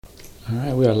All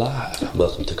right, we are live.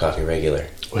 Welcome to Coffee Regular.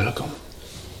 Welcome.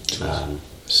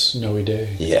 Snowy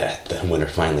day. Yeah, the winter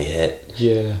finally hit.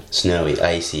 Yeah. Snowy,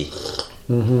 icy,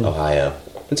 Ohio.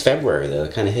 It's February though,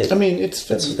 it kind of hit. I mean,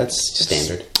 that's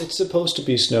standard. It's supposed to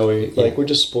be snowy. Like, we're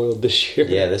just spoiled this year.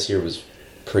 Yeah, this year was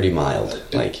pretty mild.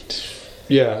 Like,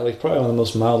 yeah, like probably one of the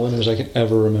most mild winters I can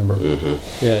ever remember.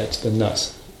 Yeah, it's been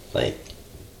nuts. like,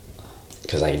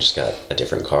 because I just got a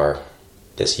different car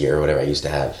this year or whatever. I used to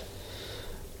have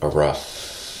a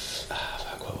rough,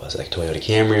 what was it, like Toyota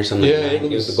Camry or something? Yeah, like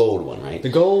that. It was the gold one, right? The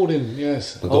golden,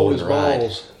 yes. The golden ride,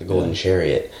 balls. the golden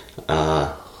chariot.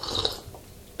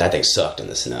 That thing sucked in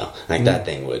the snow. Like that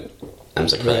thing would. I'm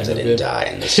surprised I didn't die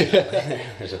in the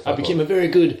snow. I became a very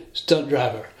good stunt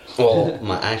driver. Well,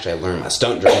 I learned my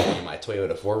stunt driving in my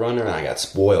Toyota 4Runner, and I got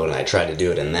spoiled, and I tried to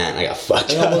do it in that, and I got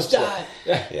fucked I up. almost died.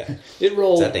 Yeah. It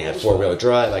rolled. So that thing had four-wheel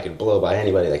drive. I could blow by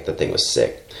anybody. Like, the thing was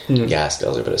sick. Gas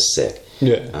guzzler, but it was sick.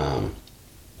 Yeah.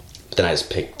 But then I just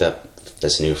picked up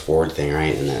this new Ford thing,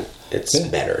 right? And that it's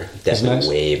better. Definitely nice.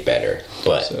 way better.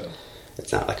 But So-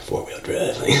 it's not like a four-wheel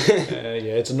drive.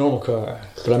 yeah, it's a normal car.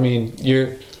 But I mean,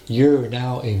 you're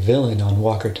now a villain on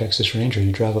Walker Texas Ranger.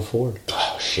 You drive a Ford.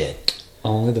 Oh, shit.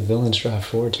 Only the villains drive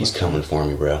Fords. He's coming for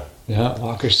me, bro. Yeah,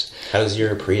 Walker's How does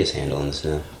your Prius handle in the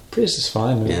snow? Prius is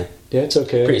fine, man. Yeah. Yeah, it's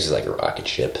okay. Prius is like a rocket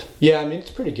ship. Yeah, I mean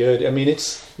it's pretty good. I mean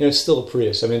it's it's still a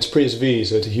Prius. I mean it's Prius V,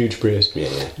 so it's a huge Prius. Yeah,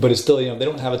 yeah. But it's still they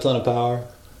don't have a ton of power,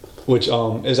 which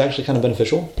is actually kind of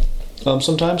beneficial.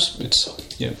 Sometimes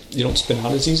it's you don't spin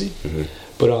out as easy,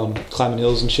 but climbing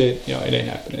hills and shit, it ain't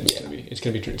happening. It's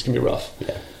gonna be rough.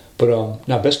 Yeah. But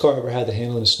now best car I ever had to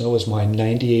handle in the snow was my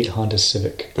 '98 Honda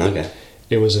Civic. Okay.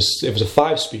 It was a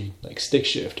 5-speed like stick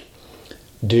shift.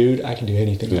 Dude, I can do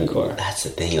anything in that car. That's the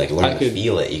thing. Like, learn to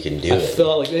feel it. You can do I it.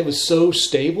 felt like it was so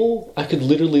stable. I could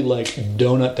literally like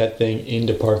donut that thing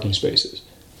into parking spaces.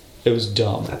 It was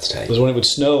dumb. That's tight. Because when it would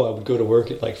snow, I would go to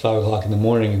work at like 5 o'clock in the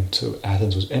morning, and so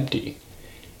Athens was empty.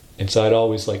 And so I'd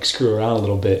always like screw around a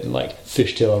little bit and like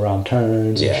fishtail around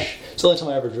turns. Yeah. So the only time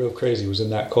I ever drove crazy was in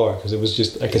that car because it was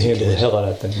just I could handle the hell out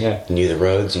of that thing. Yeah. You knew the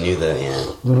roads. You knew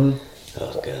the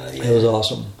Oh god. Yeah. It was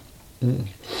awesome.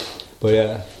 But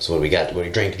yeah. So what do we got? What are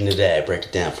you drinking today? Break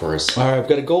it down for us. All right, I've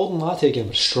got a golden latte again,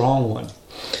 but a strong one.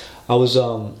 I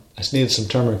just needed some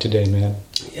turmeric today, man.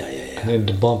 Yeah. I needed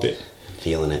to bump it.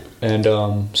 Feeling it. And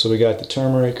so we got the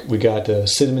turmeric, we got the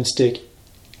cinnamon stick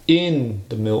in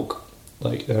the milk.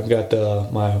 Like, and I've got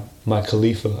my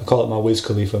Khalifa, I call it my Wiz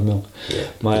Khalifa milk. Yeah.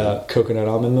 My coconut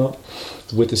almond milk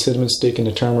with the cinnamon stick and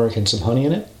the turmeric and some honey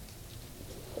in it.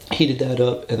 Heated that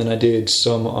up, and then I did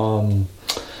some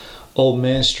Old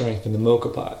Man Strength in the mocha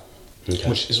pot,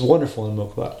 which is wonderful in the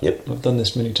mocha pot. Yep. I've done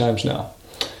this many times now.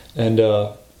 And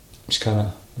just kind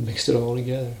of mixed it all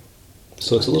together.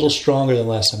 So it's a little stronger than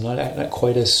last time. Not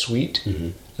quite as sweet.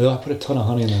 Though I put a ton of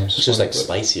honey in there. It's just like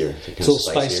spicier. It's a little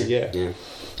spicy, yeah.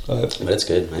 But it's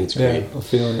good. I think it's Yeah, great. I'm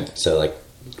feeling it. So, like,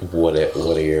 what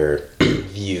are your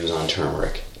views on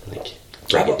turmeric? Like,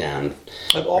 break it down.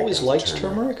 I've always liked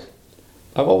turmeric.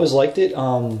 I've always liked it.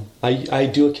 I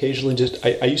do occasionally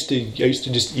I used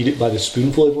to just eat it by the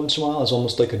spoonful every once in a while. It's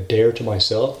almost like a dare to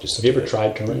myself. Have you ever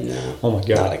tried turmeric? No. Oh my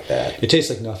god. Not like that. It tastes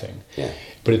like nothing. Yeah.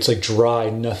 But it's like dry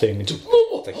nothing. It's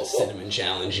It's like a cinnamon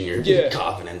challenge, and you're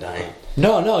coughing and dying.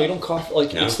 No, you don't cough.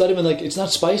 Like No? it's not even like it's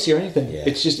not spicy or anything. Yeah.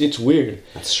 It's weird.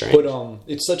 That's strange. But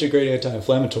it's such a great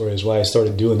anti-inflammatory. Is why I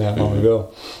started doing that long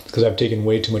ago. Because I've taken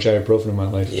way too much ibuprofen in my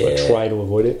life. So I try to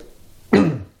avoid it.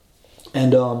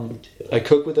 And I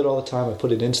cook with it all the time. I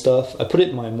put it in stuff. I put it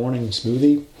in my morning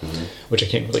smoothie, which I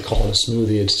can't really call it a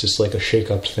smoothie. It's just like a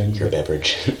shake-up thing. Your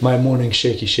beverage. My morning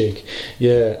shaky shake.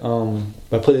 Yeah,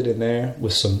 I put it in there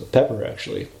with some pepper,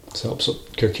 actually. So it helps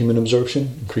with curcumin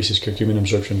absorption. Increases curcumin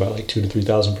absorption by like 2,000 to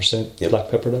 3,000%. Yep. Black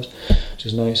pepper does, which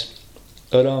is nice.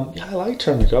 But yeah, I like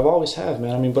turmeric. I've always have,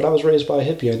 man. I mean, but I was raised by a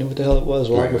hippie. I knew what the hell it was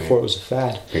long before it was a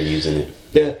fad. You're using it.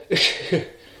 Yeah.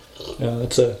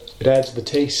 It adds to the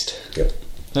taste. Yep.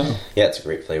 Oh. Yeah, it's a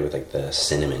great flavor with like the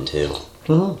cinnamon too.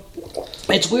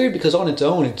 It's weird because on its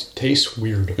own it tastes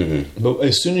weird, but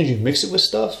as soon as you mix it with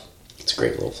stuff, It's a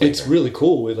great little flavor. it's really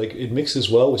cool. It mixes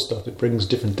well with stuff. It brings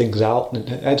different things out, and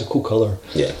it adds a cool color.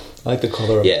 Yeah. I like the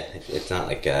color. Yeah, it's not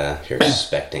like if you're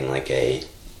expecting like a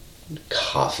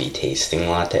coffee tasting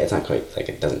latte. It's not quite like,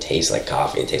 it doesn't taste like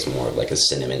coffee. It tastes more of like a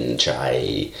cinnamon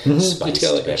chai spiced It's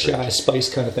got like a beverage. chai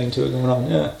spice kind of thing to it going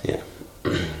on. Yeah. Yeah.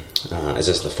 Is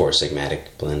this the Four Sigmatic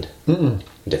blend?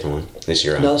 Different one. This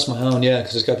your own? No, that's my own. Yeah,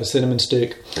 because it's got the cinnamon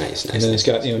stick. Nice. And then it's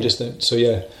got just so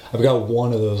yeah. I've got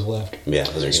one of those left. Yeah,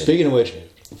 those are good. Speaking of which,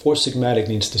 Four Sigmatic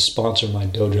needs to sponsor my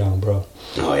Dojang, bro.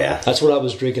 Oh yeah. That's what I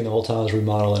was drinking the whole time I was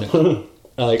remodeling it.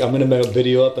 Like, I'm gonna make a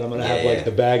video up, and I'm gonna have like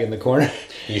the bag in the corner.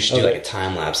 You should do like a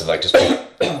time lapse of like just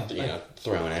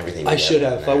throwing everything. I should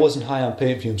have. If I wasn't high on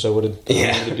paint fumes, I would have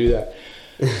wanted to do that.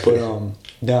 But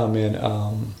no,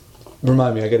 man.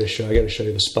 Remind me, I gotta show you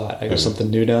the spot. I got something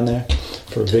new down there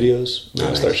for videos. We're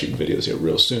gonna start shooting videos here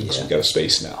real soon because we got a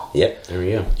space now. Yep, there we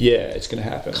go. Yeah, it's gonna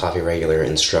happen. Coffee Regular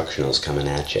instructionals coming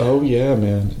at you. Oh yeah,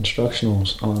 man,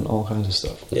 instructionals on all kinds of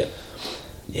stuff. Yep.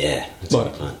 Yeah, it's gonna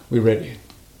be fun. We ready.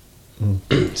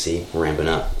 See, we're ramping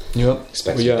up. Yep.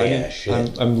 Expect some big ass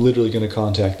shit. I'm literally gonna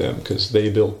contact them because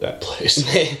they built that place.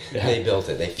 They built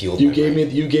it. They fueled. You gave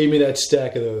me that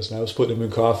stack of those, and I was putting them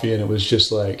in coffee, and it was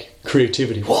just like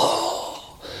creativity.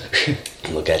 Whoa!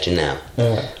 Look at you now.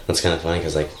 That's kind of funny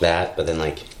because like that, but then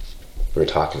like we were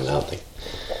talking about like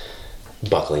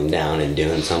buckling down and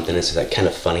doing something. It's like kind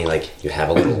of funny. Like you have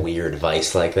a little weird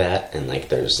vice like that, and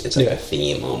like it's like a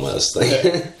theme almost.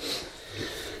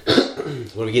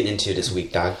 What are we getting into this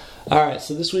week, Doc? All right,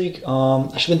 so this week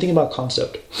I've been thinking about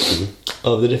concept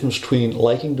of the difference between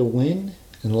liking to win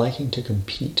and liking to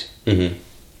compete.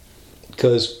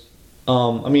 Because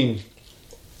I mean,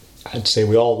 I'd say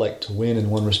we all like to win in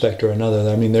one respect or another.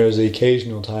 I mean, there's the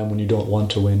occasional time when you don't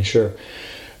want to win, sure,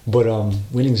 but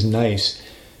winning's nice,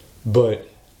 but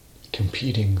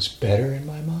competing's better in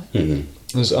my mind.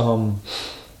 I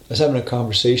was having a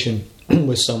conversation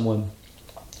with someone,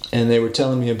 and they were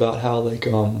telling me about how like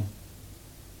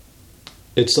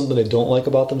it's something they don't like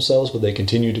about themselves, but they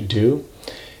continue to do,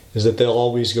 is that they'll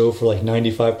always go for like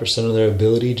 95% of their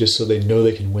ability just so they know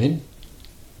they can win,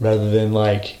 rather than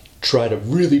like try to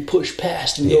really push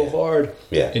past and go hard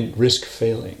and risk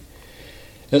failing.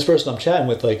 And this person I'm chatting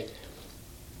with, like,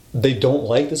 they don't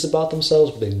like this about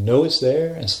themselves, but they know it's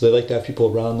there, and so they like to have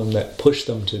people around them that push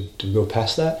them to go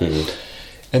past that.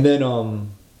 And then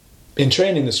in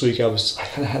training this week, I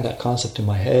kind of had that concept in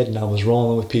my head, and I was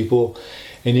rolling with people,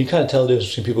 and you kind of tell the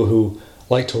difference between people who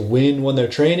like to win when they're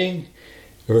training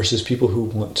versus people who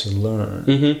want to learn.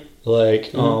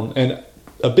 And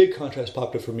a big contrast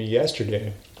popped up for me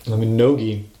yesterday. I'm in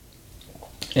Nogi,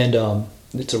 and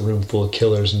it's a room full of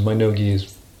killers, and my Nogi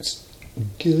is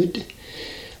good.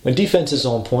 My defense is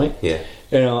on point. Yeah.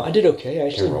 And I did okay.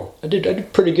 I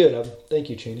did pretty good. Thank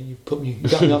you, Cheney. You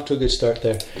got me off to a good start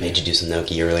there. Made you do some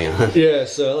Nogi early on. Yeah,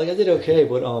 so like I did okay,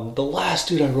 but the last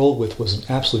dude I rolled with was an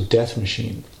absolute death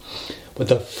machine. But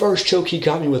the first choke he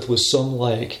got me with was some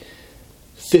like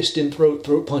fist in throat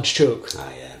punch choke.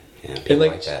 Oh yeah. Yeah, and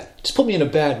like that just put me in a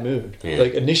bad mood.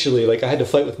 Like initially, like I had to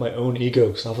fight with my own ego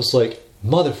because I was like,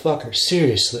 motherfucker,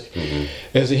 seriously.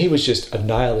 And so he was just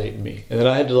annihilating me, and then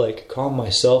I had to like calm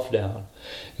myself down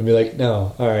and be like,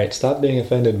 no, all right, stop being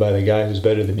offended by the guy who's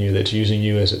better than you that's using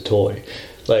you as a toy.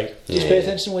 Like, just pay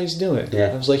attention to what he's doing.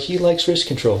 I was like, he likes wrist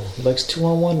control. He likes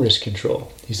 2-on-1 wrist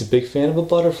control. He's a big fan of a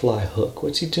butterfly hook.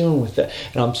 What's he doing with that?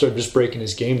 And I'm sort of just breaking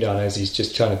his game down as he's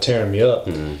just trying to tear me up.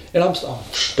 And I'm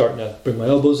starting to bring my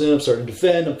elbows in. I'm starting to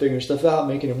defend. I'm figuring stuff out,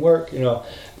 making him work. You know,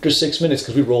 after 6 minutes,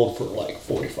 because we rolled for like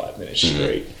 45 minutes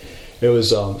straight. It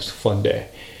was a fun day.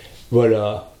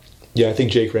 But yeah, I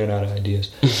think Jake ran out of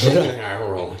ideas.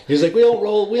 We're rolling. He's like, we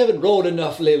haven't rolled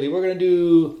enough lately. We're gonna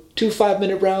do 2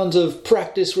 5-minute rounds of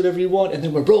practice, whatever you want, and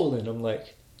then we're rolling. I'm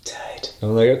like, tight.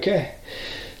 I'm like, okay,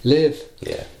 live.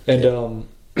 Yeah. And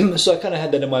so I kind of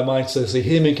had that in my mind. So it's like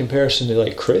him in comparison to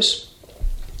like Chris,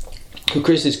 who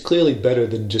Chris is clearly better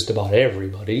than just about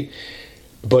everybody,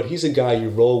 but he's a guy you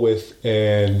roll with,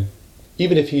 and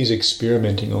even if he's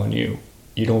experimenting on you,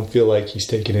 you don't feel like he's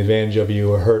taking advantage of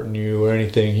you or hurting you or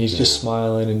anything. He's just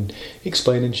smiling and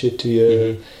explaining shit to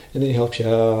you, and then he helps you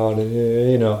out, and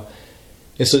you know.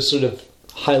 It's a sort of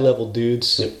high-level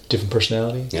dudes, different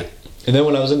personality. Yeah. And then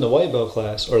when I was in the white belt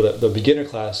class, or the beginner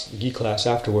class, the gi class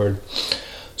afterward,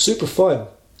 super fun.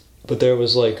 But there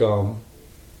was like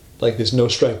this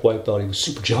no-stripe white belt. He was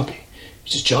super jumpy. He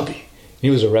was just jumpy. He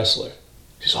was a wrestler.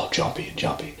 He was all jumpy and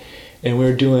jumpy. And we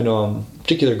were doing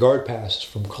particular guard passes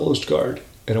from closed guard.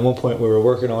 And at one point we were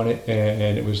working on it,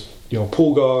 and it was, you know,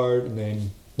 pull guard, and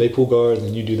then they pull guard, and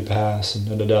then you do the pass, and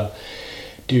da-da-da.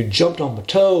 Dude jumped on my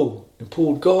toe and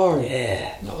pulled guard.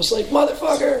 Yeah. And I was like,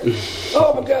 motherfucker!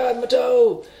 Oh my god, my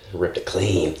toe! Ripped it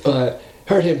clean.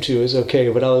 Hurt him too, it's okay.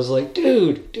 But I was like,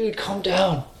 dude, calm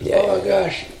down. Yeah. Oh my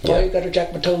gosh, why you gotta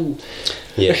jack my toe?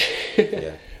 Yeah.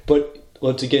 Yeah. But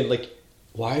once again, like,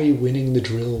 why are you winning the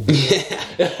drill?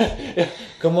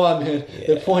 Come on, man.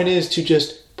 The point is to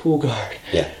just pull guard.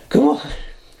 Yeah. Come on.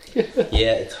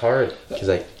 Yeah, it's hard because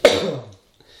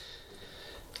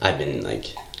I've been like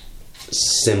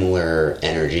similar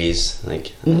energies.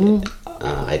 Like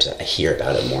I hear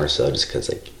about it more so just because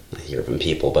like I hear from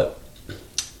people, but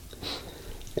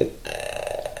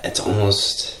it's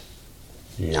almost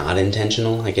not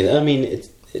intentional. Like, I mean,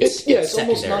 it's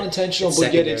almost not intentional,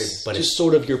 but yet it's just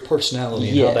sort of your personality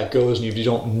and how that goes. And if you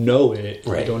don't know it,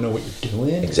 you don't know what you're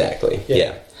doing. Exactly.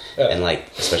 Yeah. And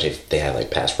like, especially if they have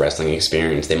like past wrestling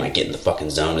experience, they might get in the fucking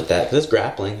zone with that. Because it's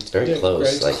grappling. It's very close.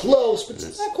 Right, it's like close, but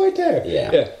it's not quite there.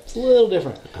 Yeah. It's a little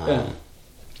different.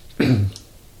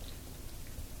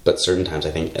 But certain times,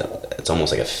 I think it's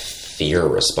almost like a fear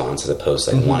response as opposed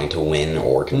to like wanting to win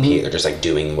or compete. They're just like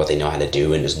doing what they know how to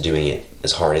do and just doing it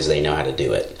as hard as they know how to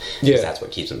do it. Because that's what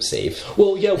keeps them safe.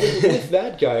 Well, yeah, with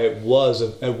that guy, it was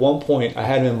at one point I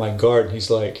had him in my guard, and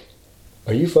he's like,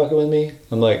 "Are you fucking with me?"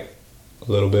 I'm like,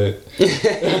 "A little bit."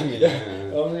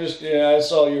 I'm just I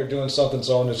saw you were doing something,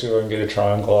 so I'm just going to get a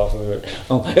triangle off of it.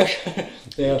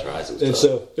 And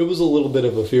so it was a little bit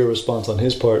of a fear response on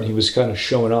his part, and he was kind of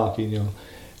showing off,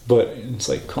 But it's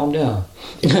like, calm down.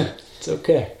 It's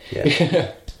okay.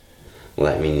 Yeah.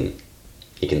 Well, I mean,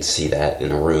 you can see that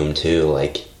in a room too.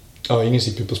 Like, oh, you can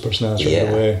see people's personalities right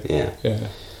away. Yeah.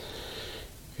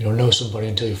 You don't know somebody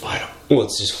until you fight them. Well,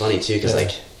 it's just funny too because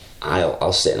like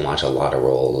I'll sit and watch a lot of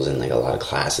roles and like a lot of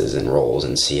classes and roles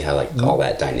and see how like all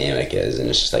that dynamic is, and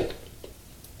it's just like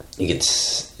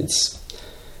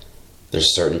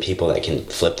there's certain people that can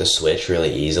flip the switch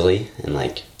really easily and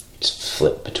like just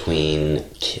flip between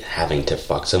having to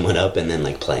fuck someone up and then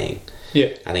like playing.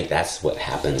 Yeah, I think that's what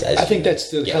happens. I think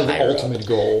that's the kind of the ultimate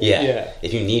goal. Yeah,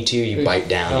 if you need to, you bite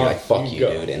down. You're like, "Fuck you,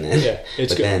 dude," and then.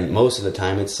 But then most of the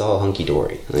time, it's all hunky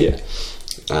dory. Like,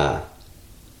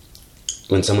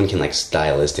 when someone can like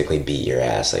stylistically beat your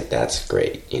ass, like that's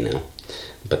great,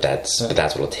 But that's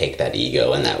what'll take that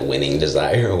ego and that winning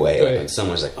desire away. Like, when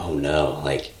someone's like, "Oh no,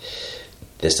 like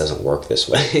this doesn't work this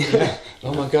way."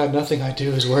 Oh my God, nothing I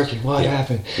do is working. What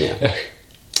happened? Yeah.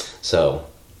 So.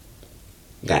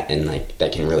 That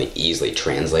can really easily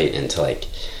translate into like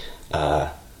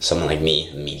someone like me,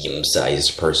 a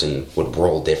medium-sized person, would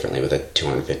roll differently with a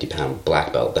 250-pound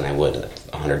black belt than I would a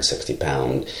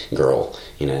 160-pound girl.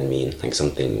 You know what I mean? Like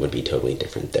something would be totally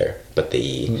different there. But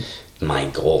my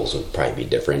goals would probably be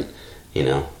different.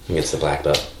 Against the black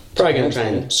belt. Probably gonna try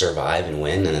and survive and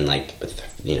win, and then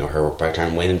her will probably try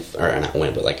and win, or not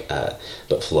win, but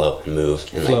but flow and move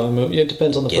and and move. Yeah, it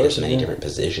depends on the person. Get as many different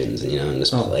positions, and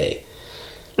just play.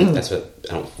 That's what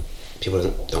people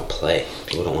don't play.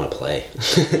 People don't want to play.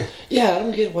 Yeah, I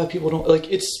don't get why people don't like.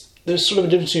 There's sort of a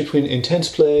difference between intense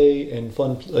play and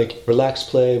fun, like relaxed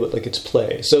play, but like it's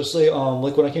play. So say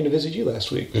like when I came to visit you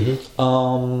last week,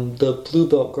 the blue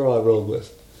belt girl I rolled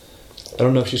with. I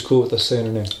don't know if she's cool with us saying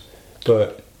her name,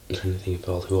 but I'm trying to think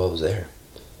of who all was there.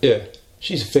 Yeah,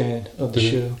 she's a fan of the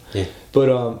show. Yeah,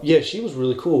 but she was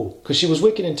really cool because she was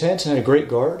wicked intense and had a great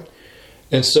guard,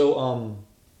 and so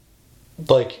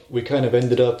we kind of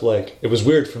ended up it was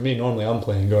weird for me. Normally I'm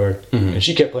playing guard, and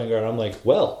she kept playing guard. I'm like,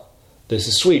 well, this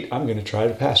is sweet. I'm going to try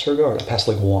to pass her guard. I passed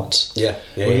once. Yeah.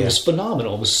 It was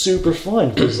phenomenal. It was super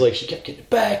fun because she kept getting it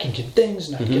back and getting things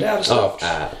and I could get out of stuff.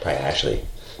 Probably Ashley.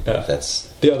 That's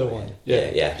the other one.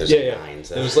 Yeah. There's 9.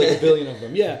 So. There was a billion of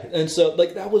them. Yeah, and so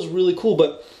that was really cool.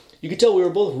 But you could tell we were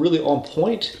both really on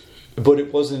point. But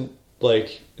it wasn't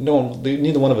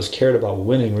neither one of us cared about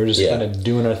winning. We were just kind of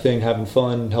doing our thing, having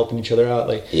fun, helping each other out.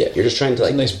 You're just trying to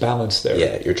a nice balance there.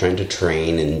 Yeah, you're trying to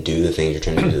train and do the things you're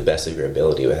trying to do the best of your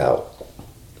ability without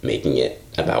making it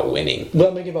about winning.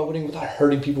 Without making it about winning, without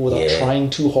hurting people, without trying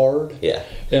too hard. Yeah.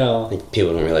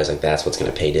 People don't realize that's what's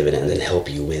going to pay dividends and help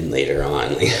you win later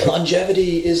on.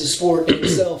 Longevity is a sport in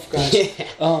itself, guys.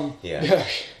 Yeah.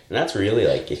 And that's really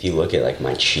if you look at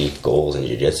my chief goals in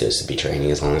jiu-jitsu is to be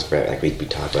training as long as forever. We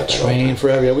talk about that. Train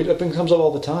forever. Yeah, it comes up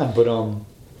all the time. But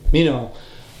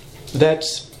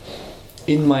that's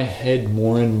in my head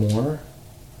more and more.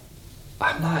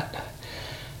 I'm not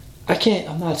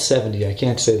 70. I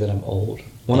can't say that I'm old.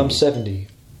 When I'm 70,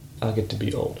 I'll get to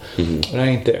be old. But I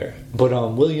ain't there. But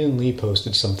William Lee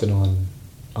posted something on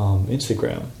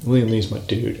Instagram. William Lee's my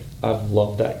dude. I've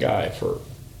loved that guy for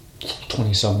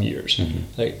 20-some years.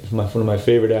 One of my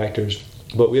favorite actors.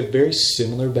 But we have very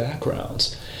similar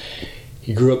backgrounds.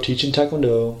 He grew up teaching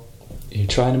Taekwondo. He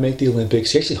tried to make the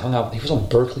Olympics. He actually hung out. He was on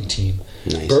Berkeley team.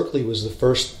 Nice. Berkeley was the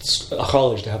first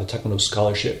college to have a Taekwondo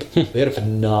scholarship. They had a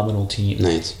phenomenal team.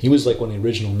 Nice. He was one of the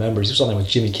original members. He was on there with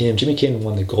Jimmy Kim. Jimmy Kim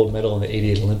won the gold medal in the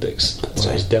 '88 Olympics. That's when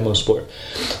it was demo sport.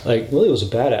 Willie was a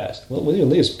badass. Well, William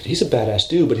Lee he's a badass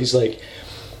dude, but he's I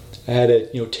had a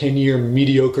 10-year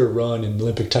mediocre run in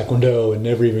Olympic Taekwondo and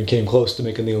never even came close to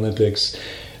making the Olympics.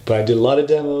 But I did a lot of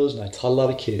demos and I taught a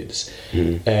lot of kids.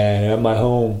 And at my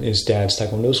home is Dad's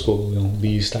Taekwondo school,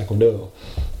 Lee's Taekwondo.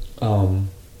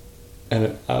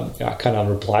 And I kind of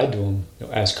replied to him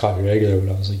as Coffee Regular,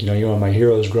 but I was like, you're one of my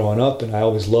heroes growing up, and I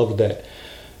always loved that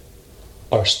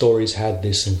our stories had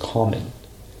this in common.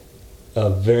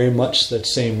 Very much that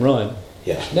same run.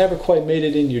 Yeah. Never quite made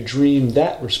it in your dream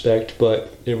that respect,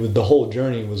 but the whole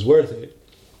journey was worth it.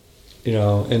 You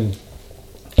know, and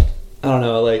I don't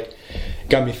know, like,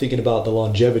 got me thinking about the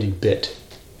longevity bit.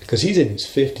 Because he's in his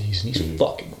 50s and he's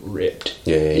fucking ripped.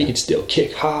 Yeah. He can still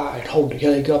kick high and hold the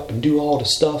leg up and do all the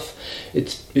stuff.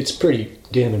 It's pretty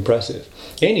damn impressive.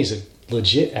 And he's a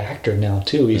legit actor now,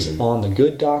 too. He's on The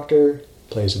Good Doctor,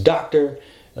 plays a doctor,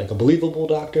 like a believable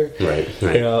doctor. Right.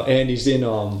 You know, and he's in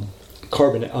Altered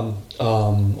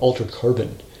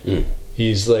Carbon.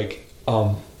 He's like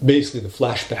basically the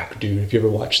flashback dude. If you ever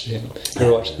watched him,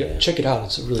 check it out.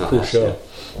 It's a really cool show.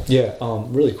 Yeah,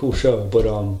 really cool show. But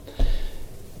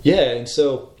yeah, and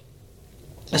so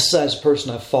as a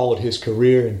person, I've followed his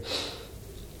career,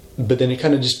 but then it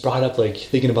kind of just brought up like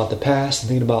thinking about the past and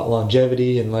thinking about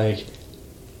longevity and like,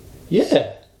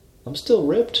 yeah, I'm still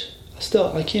ripped.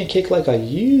 I can't kick like I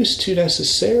used to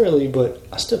necessarily, but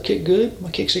I still kick good.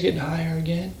 My kicks are getting higher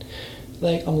again.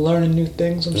 Like, I'm learning new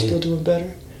things. I'm still doing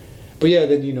better. But yeah,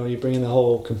 then, you know, you bring in the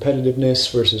whole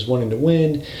competitiveness versus wanting to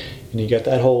win, and you got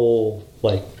that whole,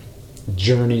 like,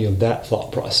 journey of that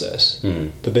thought process.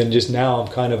 But then just now I'm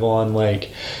kind of on, like,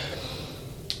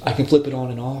 I can flip it on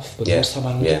and off, but most of the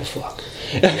time I don't give a fuck.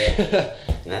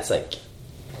 And that's, like,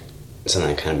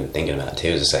 something I've kind of been thinking about too,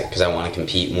 is it's like, because I want to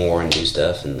compete more and do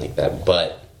stuff and like that,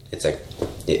 but it's like,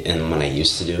 and when I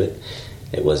used to do it,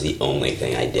 it was the only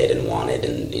thing I did and wanted,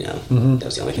 and you know, that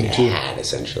was the only thing I had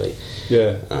essentially.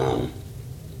 Yeah.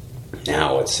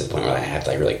 Now it's to the point where I have to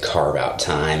like really carve out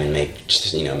time and make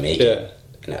it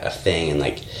a thing, and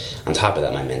like on top of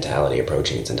that, my mentality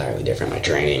approaching it's entirely different. My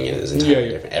training is entirely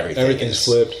different. Everything's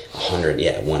flipped.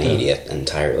 180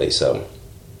 entirely. So.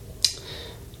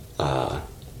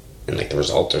 And like the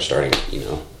results are starting, you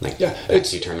know, like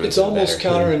it's almost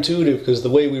counterintuitive because the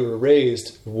way we were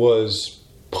raised was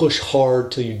push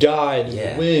hard till you die and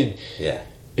you win. Yeah.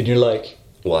 And you're like,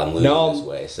 well, I'm losing this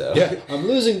way, so I'm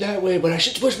losing that way, but I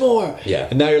should push more. Yeah.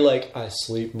 And now you're like, I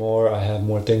sleep more, I have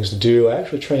more things to do, I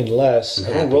actually train less,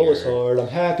 I don't roll as hard, I'm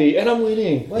happy, and I'm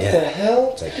winning. What the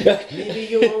hell? It's like, maybe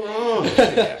you were wrong.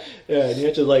 Yeah, and you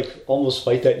have to like almost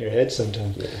fight that in your head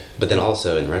sometimes. Yeah. But then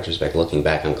also, in retrospect, looking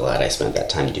back, I'm glad I spent that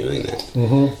time doing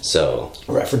that. So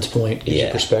reference point, gives you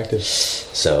perspective.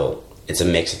 So it's a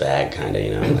mixed bag, kind of,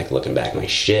 you know. Like looking back, my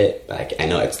shit. Like I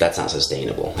know that's not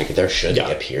sustainable. Like there should be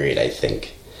a period, I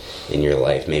think, in your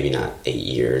life, maybe not 8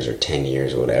 years or 10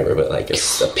 years or whatever, but like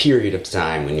a period of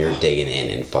time when you're digging in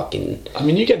and fucking. I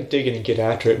mean, you got to dig in and get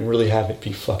after it and really have it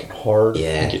be fucking hard.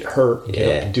 And get hurt. And get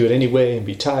up and do it anyway and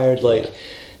be tired. Like.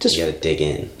 Just, you gotta dig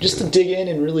in. Just to dig in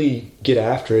and really get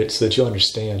after it so that you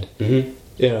understand. You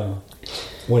know.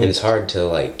 And it's hard to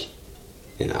like,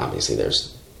 you know, obviously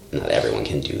not everyone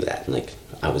can do that. Like,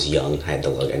 I was young, I had to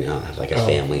look, I know I have like a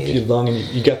family. If you're young and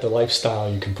you got the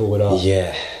lifestyle, you can pull it off.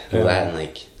 Yeah. Well, that and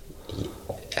like,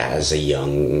 as a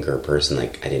younger person,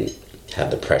 like, I didn't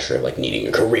have the pressure of like needing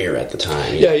a career at the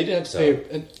time. You didn't have to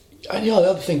pay. And you know, the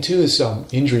other thing too is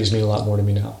injuries mean a lot more to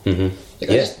me now. Like,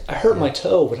 I hurt my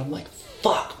toe, but I'm like,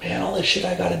 fuck, man, all this shit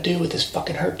I gotta do with this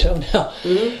fucking hurt toe now.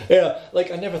 Yeah, like,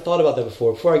 I never thought about that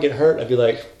before. Before I get hurt, I'd be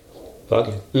like, fuck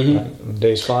it. The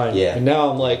day's fine. Yeah. And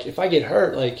now I'm like, if I get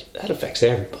hurt, like, that affects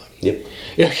everybody. Yep.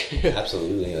 Yeah.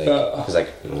 Absolutely. Like, because, like,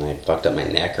 when I fucked up my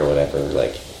neck or whatever,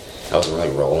 like, I wasn't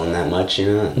really rolling that much, you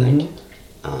know? And, like,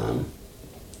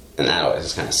 and that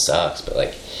always kind of sucks, but,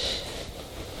 like,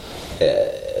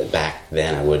 back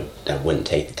then I wouldn't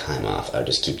take the time off. I would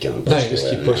just keep going. Just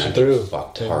keep pushing through.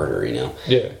 Fucked harder, you know.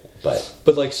 Yeah. But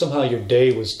like somehow your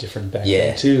day was different back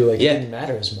then too. Like it didn't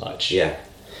matter as much. Yeah.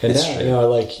 And now, you know,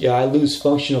 like I lose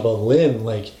function of a limb.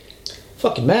 Like,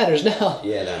 fucking matters now.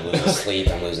 Yeah. Then I'm losing sleep.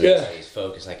 I'm losing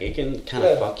focus. Like it can kind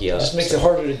of fuck you up. It just makes it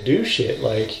harder to do shit.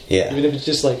 Like even if it's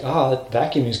just like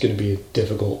vacuuming is going to be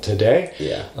difficult today.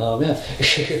 Yeah. Yeah.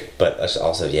 But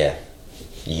also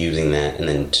using that and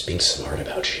then just being smart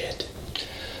about shit.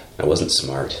 I wasn't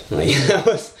smart. Like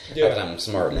I'm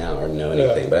smart now or know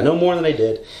anything, but I know more than I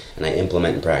did, and I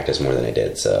implement and practice more than I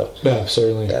did. So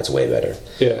certainly that's way better.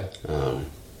 Yeah.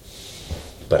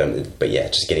 But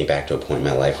just getting back to a point in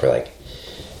my life where like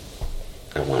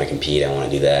I want to compete, I want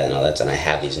to do that and all that, and I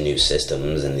have these new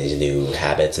systems and these new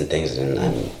habits and things,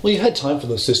 and you had time for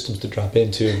those systems to drop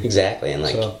into. Exactly, and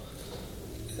like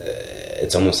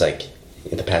it's almost like.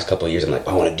 In the past couple of years, I'm like,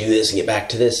 I want to do this and get back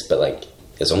to this, but like,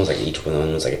 it's almost like each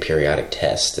one was like a periodic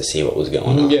test to see what was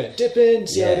going on. Yeah, dip in,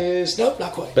 see how it is. Nope,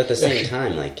 not quite. But at the same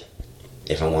time, like,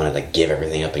 if I wanted to like give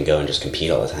everything up and go and just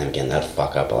compete all the time again, that'd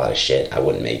fuck up a lot of shit. I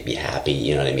wouldn't be happy,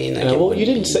 you know what I mean? Like, well, you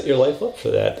didn't set your life up for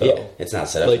that, though. Yeah, it's not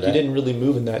set up like for that. you didn't really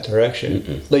move in that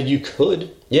direction. Like you could,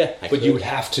 but you would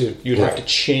have to. You'd have to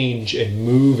change and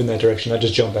move in that direction, not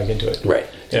just jump back into it. Right.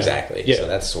 Yeah. Exactly. Yeah. So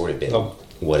that's sort of been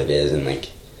what it is, and like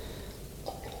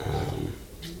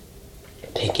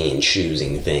picking and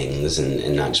choosing things,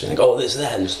 and not just being like, oh, this,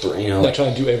 that, and just not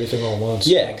trying to do everything all at once.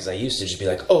 Yeah, because I used to just be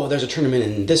like, oh, there's a tournament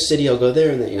in this city, I'll go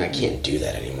there, and then I can't do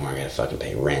that anymore. I gotta fucking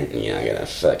pay rent, and I gotta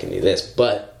fucking do this.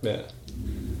 But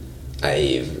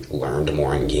I've learned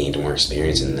more and gained more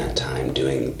experience in that time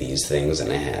doing these things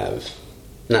than I have.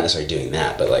 Not necessarily doing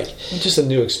that, but like just a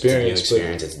new experience. It's a new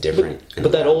experience. It's different.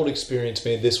 But that old experience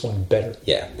made this one better.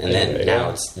 Yeah, and then now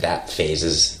it's that phase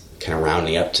is kind of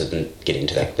rounding up to getting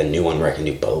to the new one where I can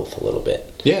do both a little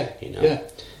bit. Yeah,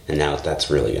 And now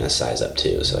that's really going to size up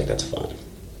too. So like that's fun,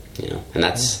 And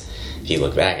that's if you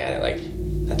look back at it, like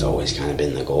that's always kind of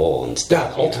been the goal and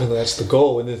stuff. Yeah, ultimately that's the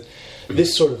goal. And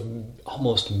this sort of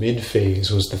almost mid phase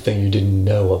was the thing you didn't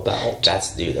know about.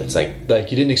 That's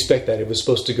like you didn't expect that it was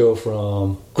supposed to go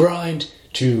from grind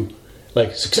to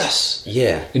like success.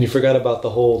 Yeah, and you forgot about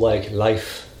the whole like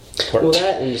life part. Well,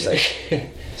 that and just like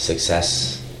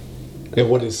success. Yeah,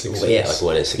 what is success? Yeah, like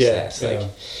what is success? I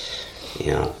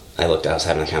was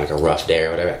having kind of like a rough day or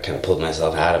whatever. I kind of pulled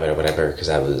myself out of it or whatever because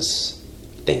I was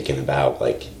thinking about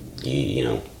like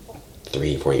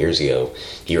 3-4 years ago,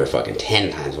 you were fucking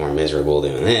 10 times more miserable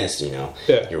doing this.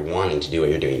 You're wanting to do what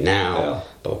you're doing now.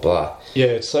 Blah blah. Yeah,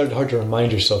 it's hard to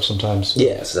remind yourself sometimes.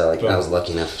 Yeah, so like I was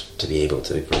lucky enough to be able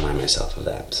to remind myself of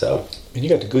that. So, and you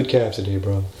got the good calves today,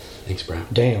 bro. Thanks, bro.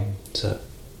 Damn. What's up?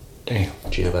 Damn.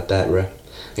 Did you know about that, bro?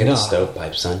 I got a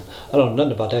stovepipe, son. I don't know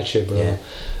nothing about that shit, bro. Yeah.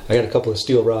 I got a couple of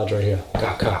steel rods right here.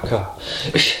 Ka.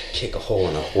 Kick a hole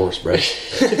in a horse, bro.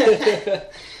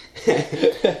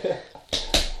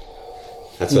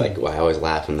 That's like why I always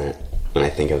laugh when I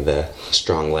think of the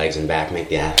strong legs and back make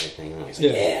the athlete thing. I'm always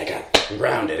like, I'm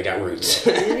grounded. I got roots.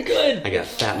 You're good. I got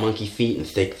fat monkey feet and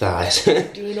thick thighs.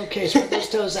 Doing okay. Spread those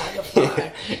toes out. You're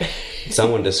fine.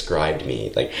 Someone described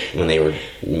me like when they were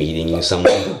meeting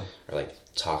someone or like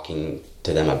talking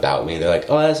to them about me. They're like,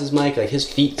 "Oh, this is Mike. Like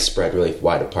his feet spread really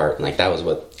wide apart." And like that was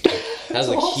the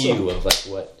awesome. cue of like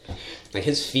what. Like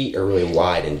his feet are really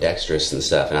wide and dexterous and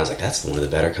stuff, and I was like, "That's one of the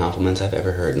better compliments I've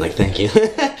ever heard." And like, thank you.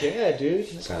 Yeah, dude,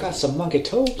 I got some monkey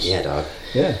toes. Yeah, dog.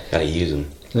 Yeah, gotta use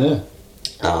them. Yeah.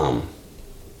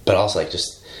 But also like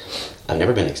I've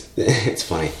never been. It's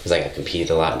funny because like I've competed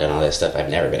a lot and done all this stuff. I've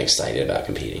never been excited about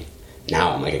competing.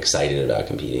 Now I'm like excited about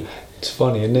competing. It's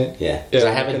funny, isn't it? Yeah. Because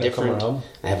I have a different.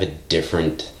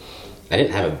 I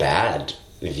didn't have a bad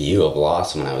view of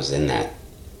loss when I was in that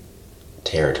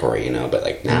territory, but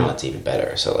like now it's even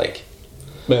better. So like,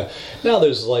 yeah, now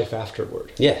there's life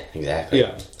afterward. Yeah, exactly.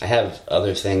 Yeah, I have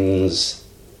other things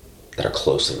that are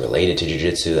closely related to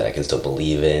jiu-jitsu that I can still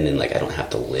believe in, and like I don't have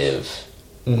to live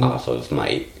off of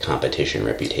my competition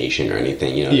reputation or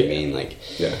anything. You know what I mean? Like,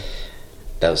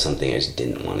 that was something I just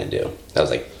didn't want to do. That was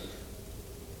like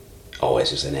always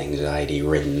just an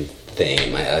anxiety-ridden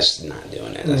thing. I was just not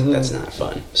doing it. That's not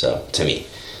fun. So to me.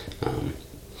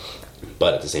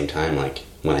 But at the same time, like,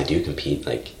 when I do compete,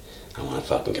 like, I want to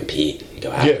fucking compete and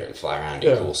go out there and fly around and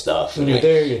do cool stuff. When you're like,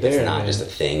 there, it's not just a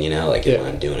thing, Like, when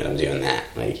I'm doing it, I'm doing that.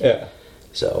 Like,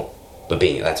 so, but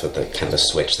that's what the kind of the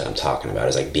switch that I'm talking about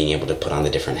is, like, being able to put on the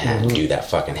different hat, do that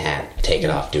fucking hat, take it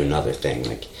off, do another thing.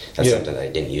 Like, that's something that I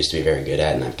didn't used to be very good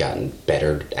at, and I've gotten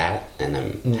better at, and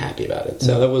I'm happy about it.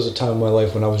 So. No, that was a time in my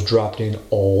life when I was dropped in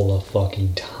all the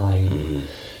fucking time.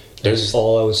 That's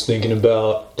all I was thinking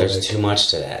about. There's too much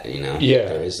to that, Yeah.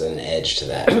 There is an edge to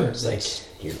that where it's like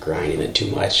you're grinding it too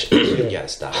much. You gotta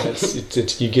stop.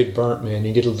 It's you get burnt, man.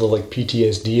 You get a little like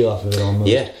PTSD off of it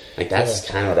almost. Yeah, like that's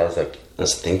kind of what I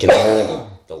was thinking about, like,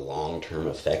 the long-term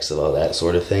effects of all that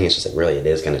sort of thing. It's just like really it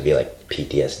is going to be like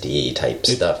PTSD type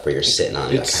stuff where you're sitting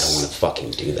on it like, I don't want to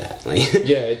fucking do that. Like,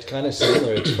 yeah, it's kind of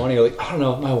similar. It's funny. Like, I don't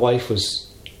know. My wife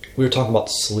we were talking about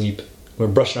sleep. We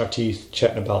were brushing our teeth,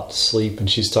 chatting about sleep, and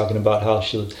she's talking about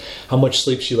how much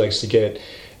sleep she likes to get,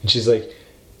 and she's like,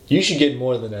 "You should get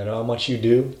more than that. How much you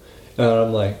do?" And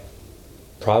I'm like,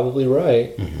 "Probably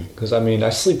right," because I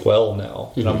sleep well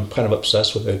now, and I'm kind of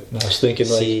obsessed with it. And I was thinking,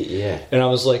 and I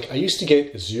was like, I used to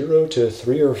get 0 to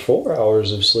 3 or 4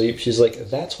 hours of sleep. She's like,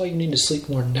 "That's why you need to sleep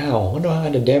more now. I wonder how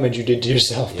much damage you did to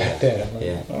yourself back then." I'm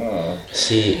like, oh.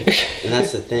 See, and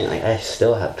that's the thing. Like, I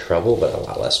still have trouble, but a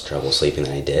lot less trouble sleeping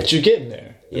than I did. But you're getting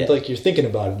there. Yeah. Like, you're thinking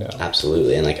about it now.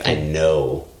 Absolutely, and like I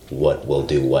know what will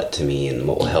do what to me, and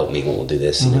what will help me, what will do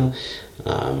this. So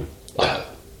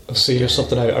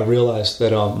something I realized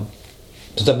that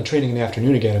since I've been training in the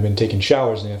afternoon again, I've been taking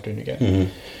showers in the afternoon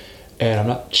again. And I'm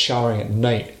not showering at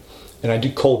night. And I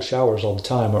do cold showers all the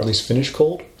time, or at least finish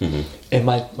cold. And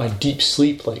my deep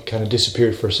sleep like kind of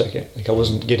disappeared for a second. Like I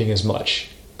wasn't getting as much.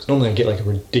 Because normally I get like a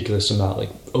ridiculous amount, like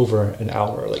over an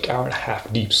hour, like hour and a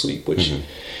half deep sleep, which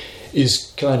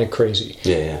is kind of crazy.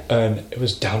 Yeah. And it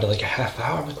was down to like a half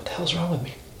hour. I'm like, what the hell's wrong with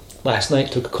me? Last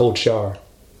night, took a cold shower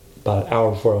about an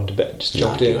hour before I went to bed. Just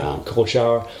jumped in, cold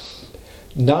shower.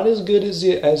 Not as good as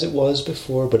it was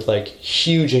before, but like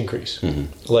huge increase.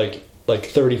 Like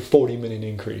 30, 40 minute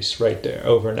increase right there.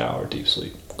 Over an hour deep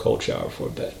sleep. Cold shower before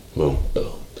bed. Boom.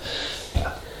 Boom.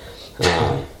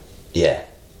 Yeah,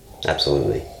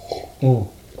 absolutely.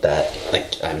 That,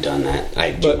 like, I've done that.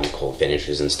 I do my cold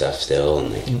finishes and stuff still,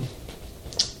 and like...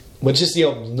 But just,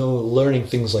 learning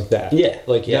things like that. Yeah.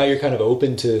 Like, now you're kind of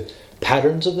open to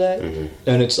patterns of that,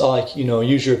 and it's like,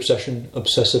 use your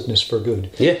obsessiveness for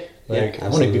good. Yeah. Like, I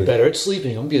want to be better at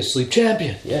sleeping. I'm going to be a sleep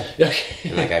champion. Yeah.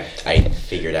 And like, I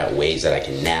figured out ways that I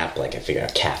can nap. Like, I figured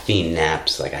out caffeine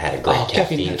naps. Like, I had a great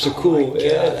caffeine naps are cool. My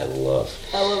God, I love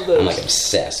those. I'm like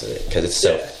obsessed with it because it's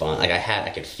so fun. Like, I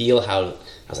could feel how...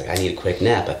 I was like, I need a quick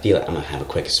nap. I feel like I'm going to have a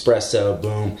quick espresso.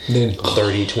 Boom. Then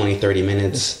 30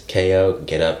 minutes. KO.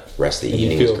 Get up. Rest of the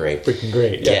evening was great. Freaking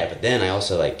great. Yeah, but then I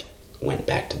also like went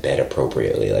back to bed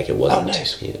appropriately. Like it wasn't.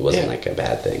 Nice. It wasn't like a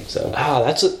bad thing. So.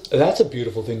 That's a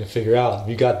beautiful thing to figure out.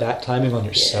 You got that timing on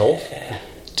yourself,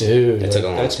 dude.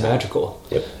 That's magical.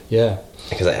 Yep. Yeah.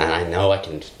 Because I know I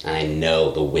can. I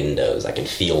know the windows. I can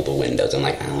feel the windows. I'm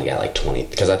like I only got like 20.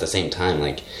 Because at the same time,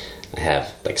 like I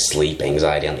have like sleep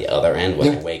anxiety on the other end.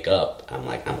 When I wake up, I'm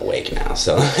like I'm awake now.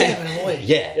 So. I'm awake.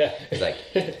 Yeah. It's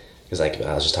like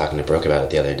I was just talking to Brooke about it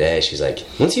the other day. She's like,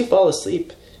 once you fall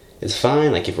asleep, it's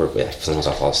fine. Like if sometimes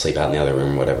I'll fall asleep out in the other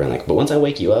room or whatever. And like, but once I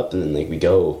wake you up and then like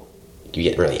you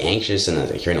get really anxious and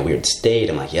like you're in a weird state.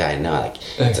 I'm like, yeah, I know. Like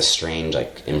it's a strange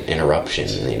like interruption,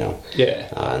 Yeah.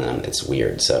 And then it's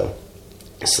weird. So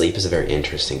sleep is a very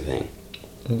interesting thing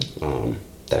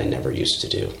that I never used to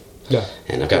do. Yeah.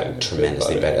 And I've gotten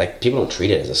tremendously better. Like people don't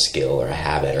treat it as a skill or a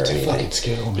habit or anything. It's a fucking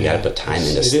skill, man. You got to put time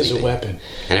into sleeping. It is a weapon.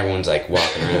 And everyone's like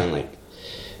walking around like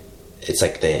it's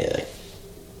like they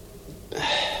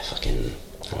fucking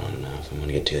I don't know if I'm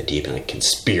gonna get too deep in like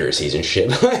conspiracies and shit.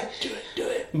 Do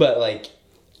it. But like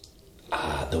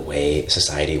the way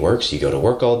society works, you go to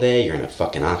work all day, you're in a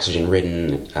fucking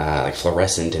oxygen-ridden, like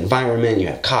fluorescent environment, you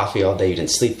have coffee all day, you didn't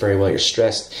sleep very well, you're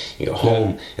stressed, you go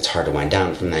home, it's hard to wind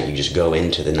down from that, you just go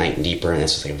into the night deeper, and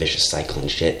it's just like a vicious cycle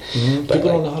and shit. But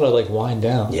people don't know how to like wind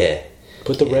down. Yeah.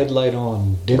 Put the red light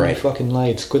on, dim the fucking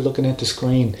lights, quit looking at the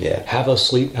screen, have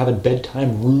a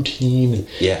bedtime routine.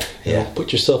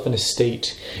 Put yourself in a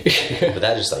state. But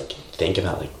that just like, think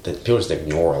about like, people just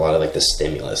ignore a lot of like the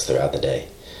stimulus throughout the day.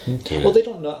 Well, they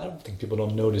don't know. I don't think people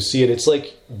don't know to see it. It's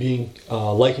like being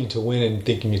liking to win and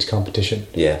thinking it's competition.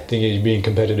 Yeah, thinking you're being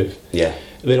competitive. Yeah,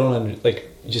 they don't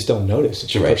you just don't notice.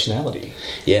 It's your personality.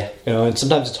 Yeah, and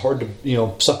sometimes it's hard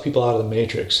to suck people out of the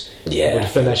matrix. Yeah,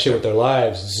 defend that shit with their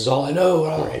lives. This is all I know.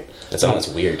 Right. That's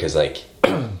almost weird because like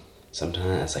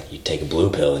sometimes it's like you take a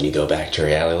blue pill and you go back to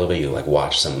reality a little bit. You like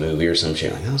watch some movie or some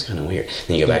shit. Like that was kind of weird.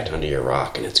 Then you go back to under your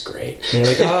rock and it's great. And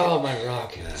you're like, oh my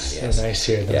rock. It's so nice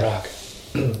here, the rock.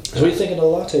 So what do you think of the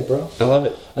latte, bro? I love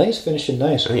it. I think it's finishing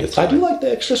nice. I do like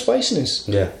the extra spiciness.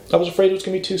 Yeah. I was afraid it was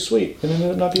going to be too sweet, and then it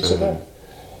would not be so bad.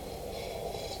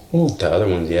 The other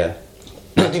ones, yeah.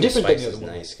 I think different the spice is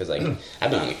nice, because like, I've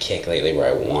been on a kick lately where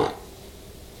I want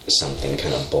something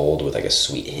kind of bold with like a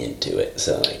sweet hint to it.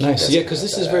 So like, nice. Yeah, because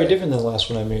this is very different than the last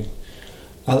one I made.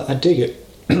 I dig it.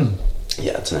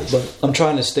 Yeah, it's nice. But I'm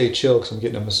trying to stay chill because I'm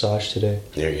getting a massage today.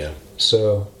 There you go.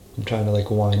 So I'm trying to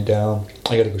like wind down.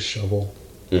 I got to go shovel.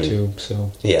 Too,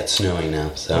 so yeah, it's snowing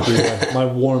now, so my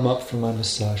warm up for my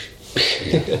massage.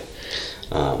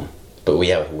 But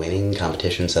with winning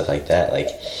competition stuff like that, like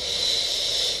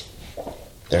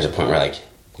there's a point where like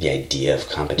the idea of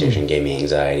competition gave me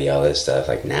anxiety, all this stuff.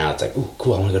 Like now it's like, ooh,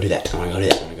 cool, I want to go do that.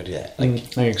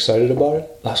 Like, are you excited about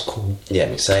it? That's cool. Yeah,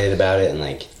 I'm excited about it, and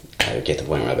like I get to the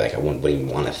point where I wouldn't even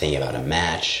want to think about a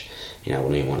match. I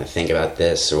wouldn't even want to think about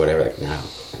this or whatever. Like, no,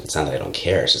 it's not that I don't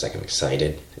care. It's just like I'm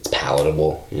excited. It's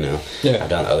palatable, Yeah. I've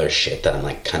done other shit that I'm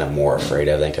like kind of more afraid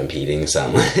of than competing. So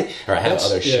I'm like, or I have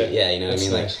other shit. Yeah, you know what I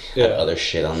mean? Nice. Like, I have other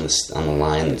shit on the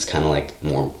line that's kind of like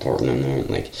more important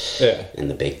in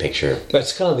the big picture.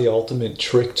 That's kind of the ultimate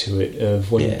trick to it.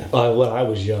 Of when I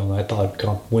was young, I thought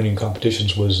winning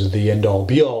competitions was the end all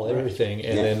be all everything,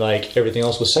 and then like everything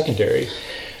else was secondary.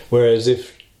 Whereas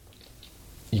if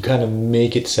you kind of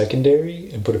make it secondary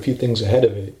and put a few things ahead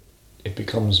of it, it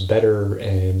becomes better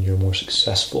and you're more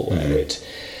successful at it.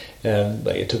 and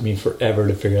like it took me forever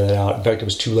to figure that out. In fact, it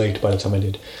was too late by the time I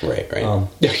did. Right.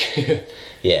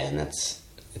 Yeah, and it's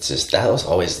just that was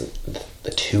always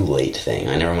the too late thing.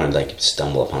 I never wanted to like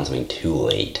stumble upon something too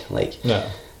late, like. No.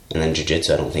 And then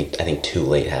jiu-jitsu, I think too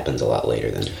late happens a lot later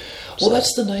than. Well,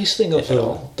 that's the nice thing of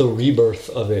the rebirth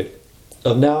of it.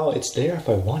 Of now, it's there if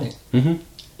I want it. Mm-hmm.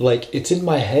 Like, it's in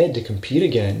my head to compete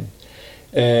again.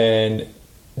 And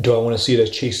do I want to see it as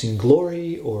chasing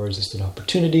glory? Or is this an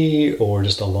opportunity? Or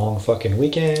just a long fucking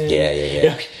weekend?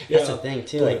 Yeah. That's the thing,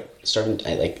 too. Like, starting,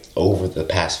 like, over the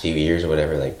past few years or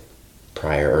whatever, like,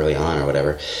 early on or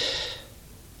whatever,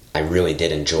 I really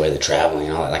did enjoy the traveling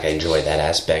and all that. Like, I enjoyed that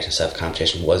aspect and stuff.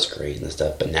 Competition was great and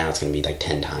stuff, but now it's going to be like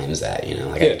 10 times that, you know?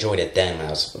 Like, I enjoyed it then when I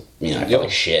was, you know, I felt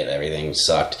like shit. Everything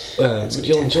sucked. But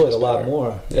you'll enjoy it a lot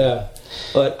more. Yeah.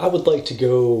 But I would like to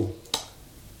go,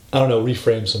 I don't know,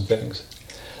 reframe some things.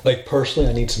 Like, personally,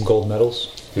 I need some gold medals.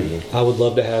 Mm-hmm. I would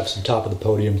love to have some top of the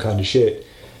podium kind of shit,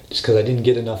 just because I didn't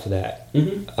get enough of that.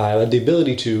 Mm-hmm. I had the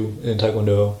ability to in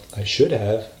Taekwondo. I should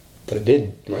have, but I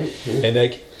didn't. Right. Yeah. And,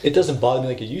 like, it doesn't bother me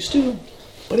like it used to,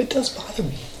 but it does bother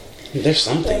me. There's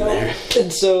something there.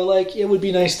 And so, like, it would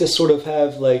be nice to sort of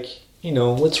have, like, you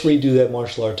know, let's redo that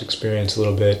martial arts experience a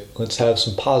little bit. Let's have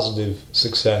some positive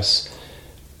success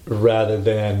rather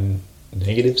than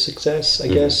negative success, I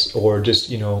guess. Or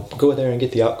just, you know, go there and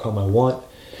get the outcome I want.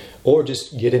 Or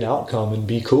just get an outcome and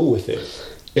be cool with it.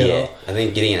 You know? I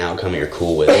think getting an outcome you're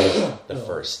cool with is the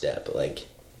first step. Like,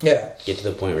 get to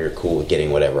the point where you're cool with getting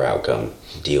whatever outcome,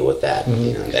 deal with that,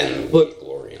 you know, then look,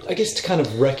 glory. I guess to kind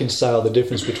of reconcile the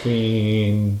difference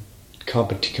between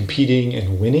competing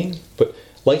and winning, but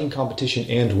liking competition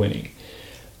and winning.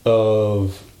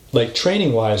 Of, like,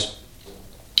 training-wise,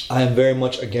 I am very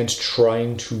much against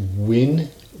trying to win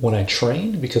when I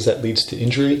train, because that leads to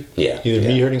injury. Either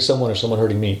me hurting someone or someone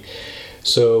hurting me.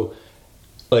 So,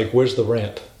 like, where's the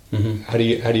ramp? Mm-hmm. How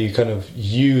do you kind of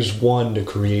use one to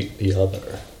create the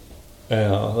other?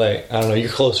 Like, I don't know, you're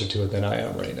closer to it than I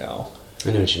am right now.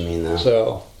 I know what you mean, though.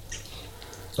 So,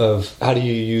 of how do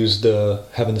you use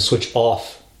having the switch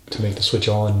off to make the switch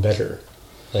on better?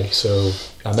 Like, so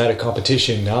I'm at a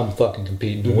competition, now I'm fucking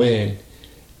competing to win,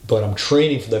 but I'm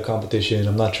training for that competition,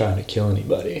 I'm not trying to kill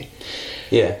anybody.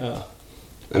 Yeah.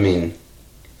 I mean,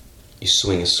 you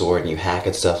swing a sword and you hack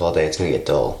at stuff all day, it's going to get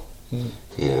dull. You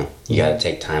know, you got to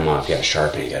take time off, you got to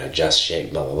sharpen it, you got to adjust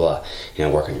shit, blah, blah, blah. You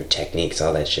know, work on your techniques,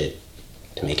 all that shit,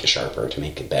 to make it sharper, to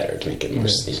make it better, to make it more,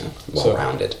 you know,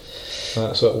 well-rounded.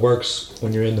 So it works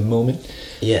when you're in the moment?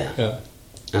 Yeah. I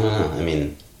don't know. I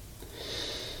mean,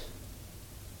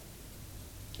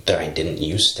 I didn't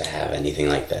used to have anything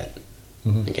like that.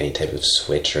 Mm-hmm. Like any type of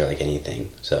switch or like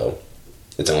anything. So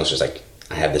it's almost just like,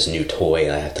 I have this new toy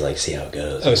and I have to like see how it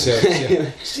goes. Oh, see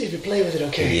if you play with it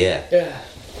okay. Yeah.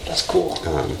 That's cool.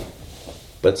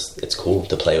 But it's cool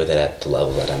to play with it at the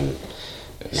level that I'm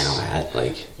now at.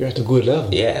 Like, you're at the good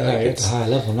level. Yeah, like you're at the high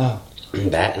level now.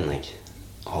 That and like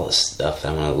all the stuff that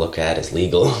I'm gonna look at is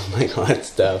legal, like all that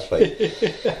stuff. Like,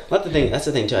 that's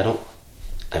the thing too.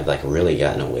 I've like really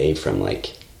gotten away from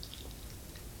like.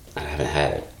 I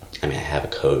have a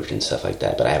coach and stuff like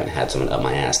that, but I haven't had someone up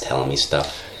my ass telling me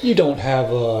stuff. You don't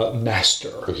have a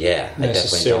master. Yeah, I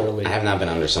definitely don't. I have not been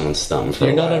under someone's thumb for a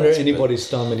while. You're not under anybody's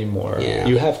thumb anymore. Yeah.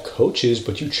 You have coaches,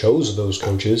 but you chose those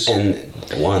coaches. And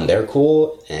one, they're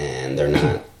cool, and they're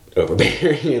not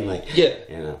overbearing, and like, you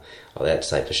know, all that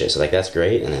type of shit. So like, that's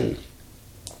great. And then,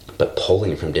 but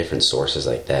pulling from different sources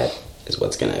like that is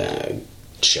what's gonna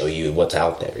show you what's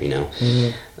out there. You know,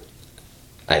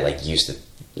 I like used to.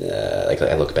 Like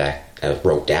I look back, I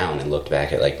wrote down and looked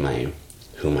back at like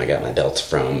whom I got my belts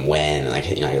from, when, and like,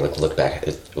 you know, I look back,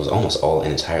 it was almost all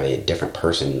entirely a different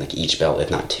person, like each belt, if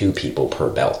not two people per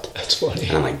belt. That's funny.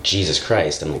 And I'm like, Jesus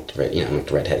Christ, I'm like, you know, I'm like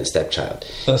the redheaded stepchild.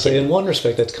 I'll say in one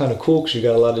respect that's kind of cool because you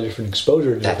got a lot of different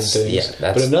exposure to different things. Yeah,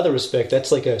 but in another respect,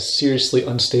 that's like a seriously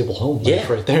unstable home life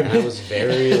right there. And I was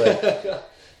very like,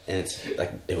 and it's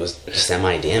like it was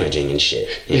semi-damaging and shit.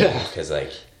 You know, because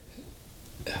like.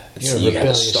 You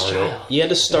had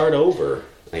to start over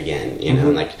again, you know,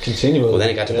 and like continually. Well, then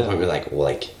it got to the point where like, well,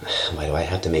 like, why do I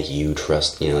have to make you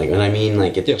trust? You know, like what I mean,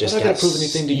 like it just got to prove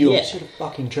anything to you. It's your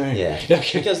fucking train. Yeah,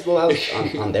 because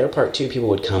on their part too, people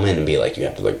would come in and be like, you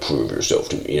have to like prove yourself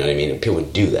to me. You know what I mean? And people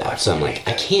would do that. So I'm like,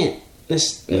 I can't. You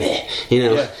know.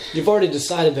 Yeah. You've already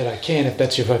decided that I can if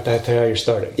that's how you're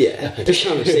starting. Yeah, this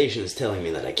conversation is telling me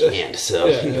that I can't. So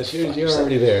you're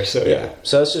already there. So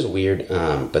so it's just weird.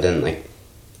 But then like.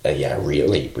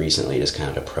 Really recently just kind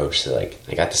of approached to like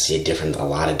I got to see a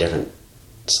lot of different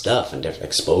stuff and different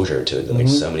exposure to like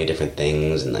so many different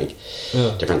things and like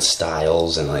different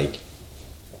styles and like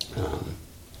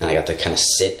And I got to kind of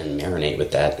sit and marinate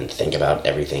with that and think about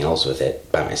everything else with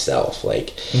it by myself,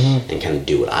 like, and kind of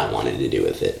do what I wanted to do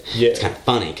with it. Yeah. It's kind of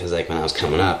funny because, like, when I was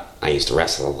coming up, I used to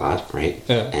wrestle a lot, right?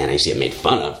 Yeah. And I used to get made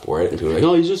fun of for it, and people were like,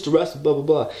 "Oh, he's just a wrestler, blah blah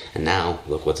blah." And now,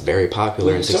 look what's very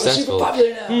popular and successful. Super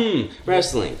popular now.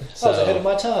 Wrestling. I was ahead of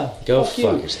my time. Go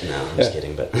fuck yourself. No, I'm just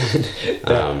kidding, but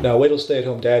now wait till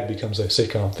Stay-at-Home Dad becomes a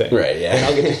sitcom thing, right? Yeah, and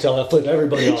I'll get to tell that flip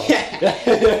everybody off.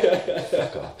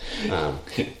 Fuck off.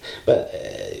 But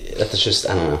that's just,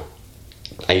 I don't know.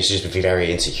 I used to just be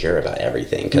very insecure about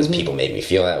everything because people made me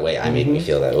feel that way. I made me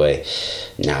feel that way.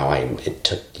 Now it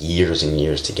took years and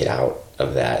years to get out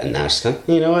of that, and now it's just kind of,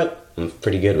 you know what? I'm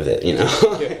pretty good with it, you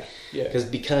know? Yeah.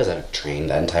 Because I've trained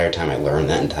that entire time, I learned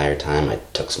that entire time, I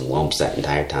took some lumps that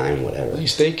entire time, whatever. You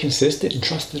stay consistent and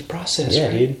trust the process, yeah,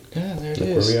 right? dude. Yeah, there it Look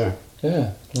is. where we are.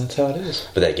 Yeah, that's how it is.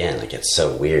 But again, like, it's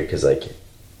so weird because, like,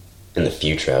 in the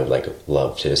future, I would, like,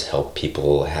 love to just help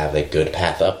people have a good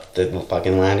path up the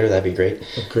fucking ladder. That'd be great.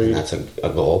 Agreed. And that's a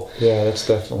goal. Yeah, that's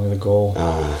definitely the goal.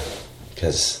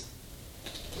 Because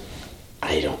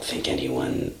I don't think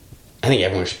anyone... I think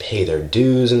everyone should pay their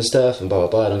dues and stuff and blah, blah,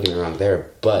 blah. Don't get me wrong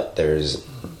there. But there's...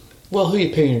 Well, who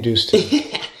you paying your dues to?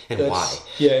 And why?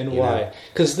 Yeah, and why?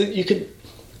 Because you could...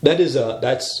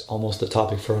 That's almost a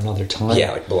topic for another time.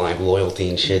 Yeah, like blind loyalty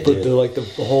and shit, But dude.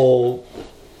 the whole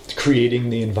creating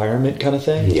the environment kind of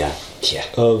thing. Yeah.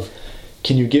 Of,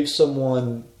 can you give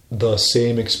someone the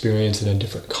same experience in a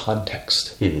different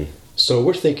context? Mm-hmm. So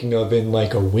we're thinking of in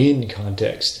like a win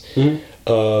context.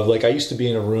 Like I used to be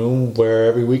in a room where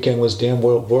every weekend was damn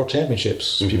world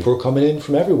championships. People were coming in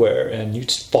from everywhere, and you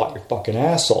just fought your fucking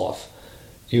ass off.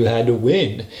 You had to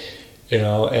win, you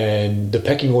know, and the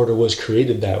pecking order was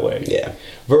created that way. Yeah.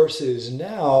 Versus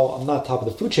now, I'm not top of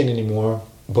the food chain anymore,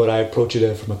 but I approach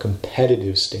it from a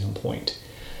competitive standpoint.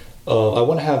 I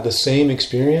want to have the same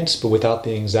experience, but without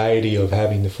the anxiety of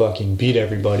having to fucking beat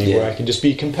everybody, where I can just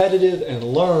be competitive and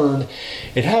learn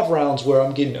and have rounds where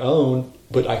I'm getting owned,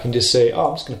 but I can just say,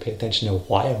 I'm just going to pay attention to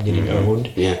why I'm getting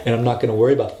owned. Yeah. And I'm not going to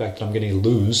worry about the fact that I'm going to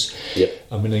lose. Yep.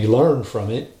 I'm going to learn from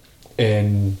it.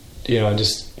 And, you know,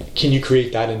 just, can you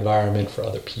create that environment for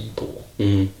other people?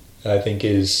 I think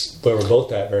is where we're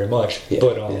both at very much. Yeah.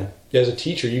 But as a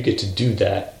teacher, you get to do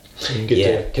that. You get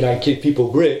to, can I give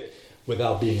people grit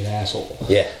without being an asshole?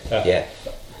 Yeah.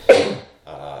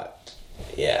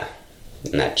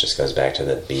 And that just goes back to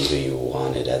the be who you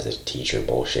wanted as a teacher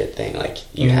bullshit thing. Like,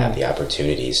 you have the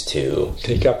opportunities to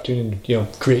take opportunity to, you know,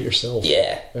 create yourself.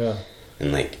 Yeah.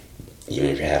 And, like, even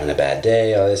if you're having a bad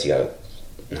day, all this, you gotta,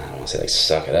 I don't want to say, like,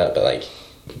 suck it up, but, like,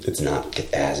 it's not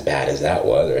as bad as that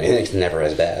was or anything. It's never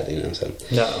as bad, you know, so.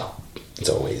 No. It's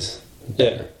always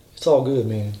better. Yeah. It's all good,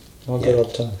 man. All good all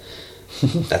the time.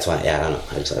 That's why, I don't know.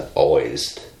 I've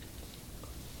always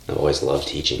loved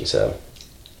teaching, so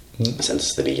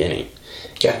since the beginning.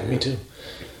 Yeah, me too.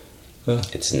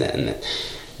 It's and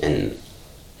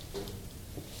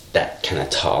that kind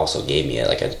of also gave me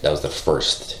that was the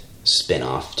first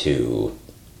spin-off to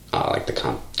like the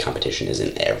competition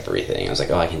isn't everything. I was like,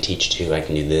 I can teach too. I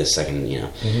can do this. I can, you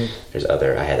know. There's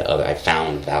I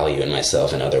found value in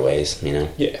myself in other ways, you know.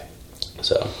 Yeah.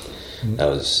 So that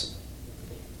was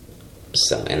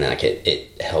and then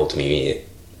it helped me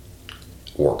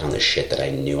work on the shit that I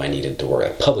knew I needed to work,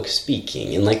 like public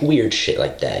speaking and like weird shit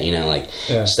like that, you know, like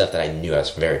stuff that I knew I was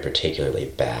very particularly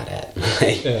bad at.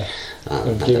 Like,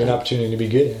 give you an opportunity to be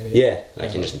good at it. Yeah, I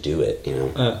can just do it, you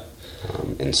know.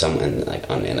 In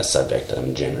a subject that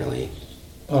I'm generally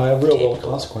I have real world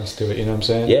consequence to it, you know what I'm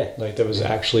saying? Yeah. Like there was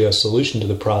actually a solution to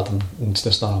the problem. It's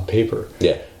just not on paper.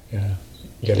 Yeah. Yeah.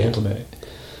 You got to implement it.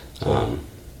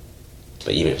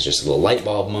 But even if it's just a little light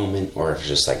bulb moment, or if it's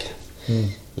just like,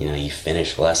 you know, you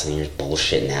finish the lesson and you're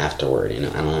bullshitting afterward, you know,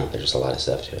 I don't know. There's just a lot of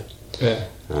stuff to it.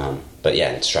 Yeah. But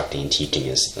yeah, instructing and teaching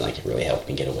is like, it really helped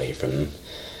me get away from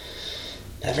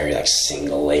that very like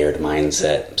single layered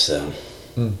mindset. So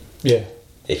yeah,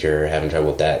 if you're having trouble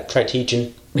with that, try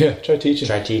teaching. Yeah, try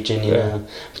teaching. You know,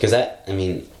 because that, I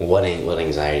mean, what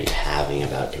anxiety are you having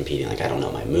about competing? Like, I don't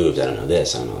know my moves, I don't know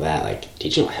this, I don't know that. Like,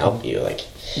 teaching will help you, like,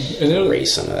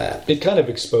 erase some of that. It kind of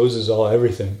exposes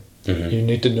everything. You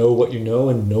need to know what you know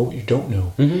and know what you don't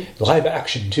know. Live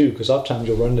action too, because oftentimes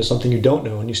you'll run into something you don't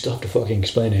know and you still have to fucking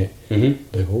explain it.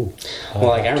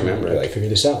 Like, I remember like figure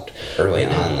this out early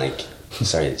on. Like,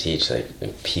 started to teach like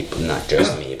people, not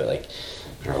just me, but like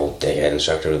our old day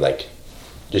instructor would like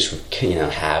just, you know,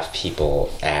 have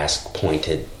people ask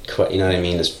pointed, you know what I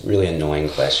mean, just really annoying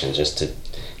questions just to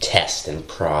test and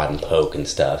prod and poke and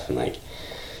stuff. And like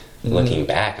looking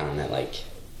back on it, like,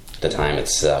 the time it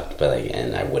sucked, but like,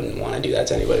 and I wouldn't want to do that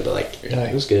to anybody, but like, Yeah.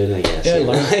 it was good, I guess. Yeah, You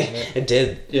know? learn from it. It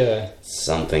did Yeah.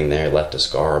 something there, left a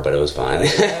scar, but it was fine.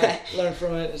 Learn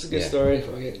from it. It's a good Yeah. story.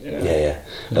 Fuck it. You know. Yeah.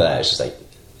 But it's just like,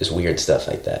 just weird stuff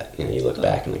like that. You know, you look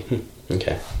back and like,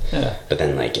 okay. Yeah. But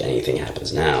then like anything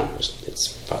happens now, it's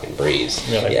fucking breeze.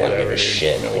 Yeah, like, I don't give whatever, a dude.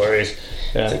 shit. No Like, worries.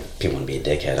 Yeah. it's like, if people want to be a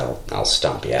dickhead, I'll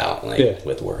stomp you out, like, Yeah.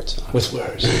 with words. With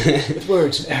words. With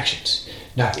words and actions.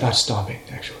 Not stomping,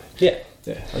 actually. Yeah.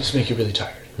 Yeah. I'll just make you really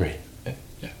tired. Right.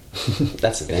 Yeah.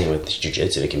 That's the thing with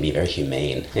jiu-jitsu, it can be very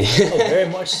humane. Oh, very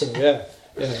much so, yeah.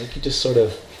 Yeah, you can just sort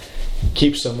of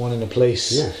keep someone in a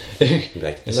place. Yeah.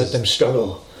 Like, and let them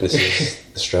struggle. This is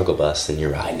the struggle bus, and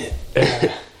you're riding it.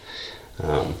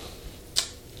 Yeah.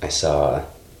 I saw,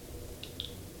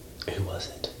 who was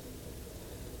it?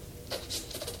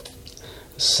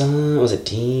 Was it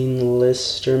Dean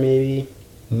Lister, maybe?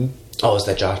 Hmm? Oh, it was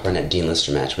that Josh Barnett Dean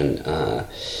Lister match when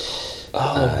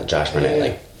Josh Barnett yeah.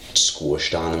 like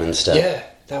squished on him and stuff. Yeah,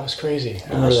 that was crazy.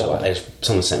 I remember that one.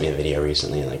 Someone sent me a video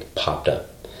recently, and like popped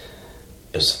up.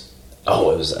 It was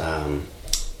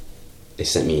they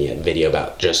sent me a video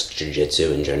about just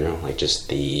jiu-jitsu in general, like just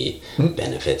the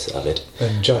benefits of it.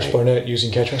 And Josh Right. Barnett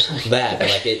using catch wrestling. That, but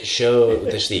like it showed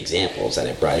just the examples that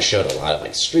it brought. It showed a lot of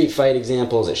like street fight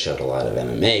examples. It showed a lot of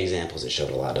MMA examples. It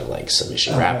showed a lot of like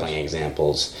submission grappling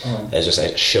examples.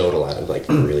 It showed a lot of like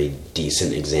really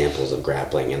decent examples of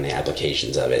grappling and the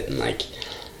applications of it. And like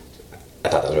I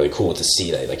thought that was really cool to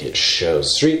see that like it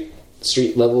shows street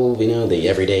level, you know, the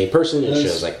everyday person. It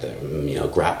shows like the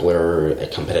grappler, a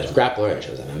competitive grappler. It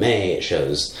shows MMA. It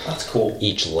shows That's cool.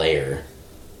 each layer,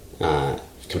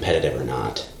 competitive or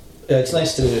not. Yeah, it's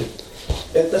nice to.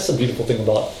 That's the beautiful thing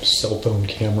about cell phone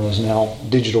cameras now,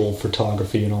 digital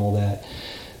photography and all that,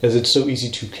 is it's so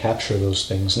easy to capture those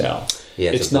things now.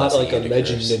 Yeah, it's a not blessing like a and a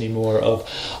legend curse. anymore of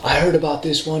I heard about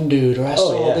this one dude or I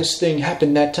saw yeah. this thing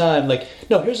happen that time. Like,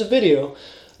 no, here's a video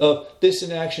of this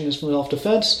in action is from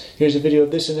self-defense. Here's a video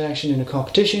of this in action in a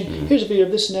competition. Here's a video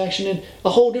of this in action in a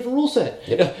whole different rule set.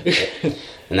 Yep.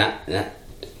 And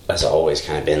that's always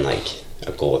kind of been like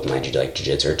a goal with my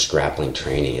jiu-jitsu or just grappling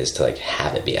training is to like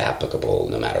have it be applicable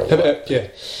no matter what. Yeah.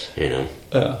 You know?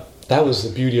 That was the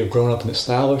beauty of growing up in the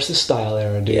style versus style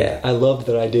era, dude. Yeah. I loved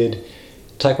that I did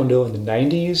Taekwondo in the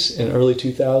 90s and early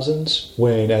 2000s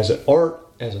when as an art,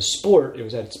 as a sport, it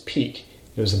was at its peak.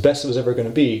 It was the best it was ever going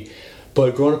to be.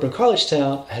 But growing up in college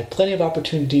town, I had plenty of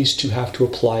opportunities to have to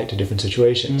apply it to different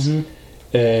situations.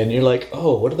 And you're like,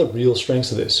 oh, what are the real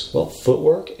strengths of this? Well,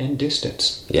 footwork and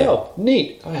distance. Yeah. Oh,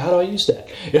 neat. How do I use that?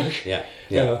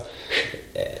 Yeah.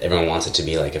 Everyone wants it to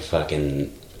be like a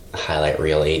fucking highlight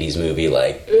reel 80s movie,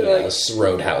 like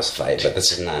Roadhouse fight, but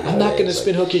this is not. I'm not going to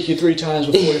spin hook kick you 3 times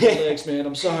with 40 legs, man.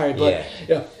 I'm sorry, but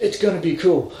yeah, it's going to be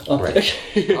cool. Right.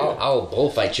 I'll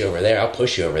bullfight you over there. I'll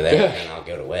push you over there, and I'll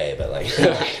get away. But like, I'm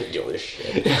not gonna deal with this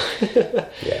shit.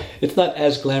 Yeah. It's not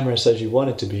as glamorous as you want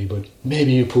it to be, but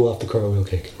maybe you pull off the cartwheel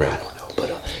kick. Right. I don't know,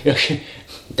 but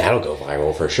That'll go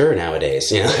viral for sure nowadays.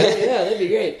 You know. yeah, that'd be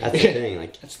great. That's the thing.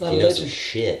 Like, That's not you a know legend. some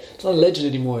shit. It's not a legend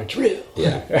anymore. It's real.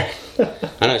 Yeah.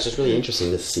 I know, it's just really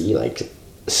interesting to see like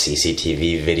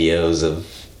CCTV videos of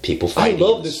people I fighting.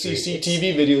 love in the streets.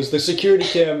 CCTV videos. The security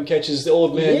cam catches the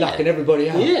old man Yeah. knocking everybody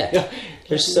out. Yeah.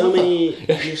 There's so many. You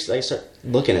just, like, start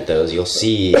looking at those, you'll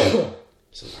see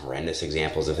some horrendous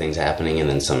examples of things happening, and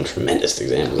then some tremendous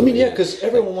examples. I mean, yeah, because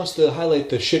everyone wants to highlight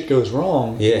the shit goes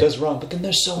wrong, Yeah. does wrong, but then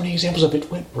there's so many examples of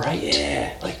it went right.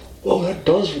 Yeah. Like, whoa, that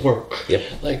does work. Yep.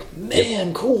 Like,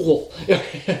 man, cool.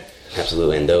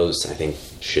 Absolutely, and those I think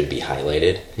should be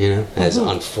highlighted. You know, as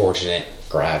unfortunate,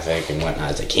 graphic, and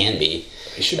whatnot as it can be.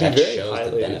 It should that be very shows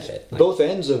highlighted. the benefit. Like, Both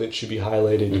ends of it should be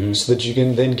highlighted so that you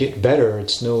can then get better.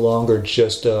 It's no longer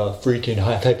just a freaking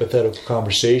hypothetical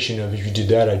conversation of if you did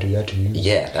that, I'd do that to you.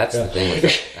 yeah, that's the thing.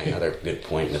 With like, another good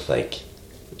point with like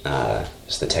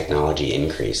just the technology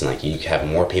increase, and like you have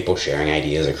more people sharing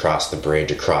ideas across the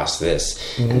bridge, across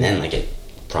this, and then like it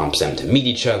prompts them to meet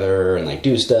each other and like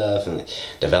do stuff and like,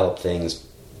 develop things.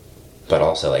 But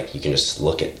also like you can just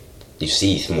look at, you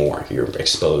see more, you're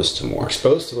exposed to more.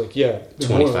 Exposed to, like, yeah.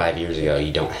 25 years ago,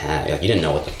 you don't have, like, you didn't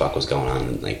know what the fuck was going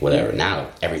on, like, whatever. Now,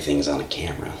 everything's on a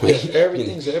camera. Like, Yeah,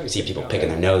 everything's you everything see people now, picking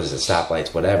yeah. their noses at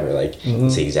stoplights, whatever. Like,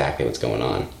 you see exactly what's going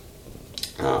on.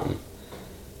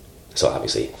 So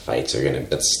obviously, fights are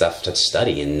that's stuff to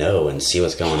study and know and see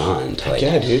what's going on. To like,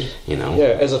 yeah, dude. You know,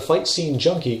 yeah. As a fight scene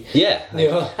junkie, yeah, like,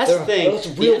 that's the thing.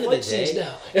 Those real fight scenes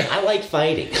now. I like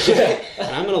fighting,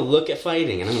 and I'm gonna look at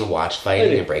fighting, and I'm gonna watch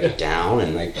fighting and break it down,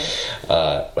 and like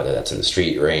whether that's in the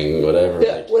street ring, whatever.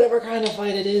 Yeah, like, whatever kind of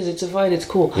fight it is, it's a fight. It's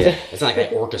cool. Yeah, it's not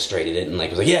like I orchestrated it and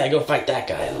like was like, yeah, go fight that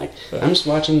guy, and like I'm just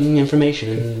watching information.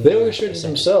 And, they orchestrated it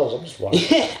themselves. I'm just watching.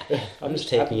 Yeah, I'm just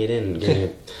taking it in and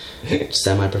giving a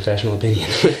semi-professional opinion.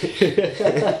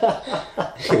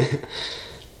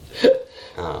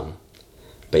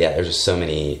 But yeah, there's just so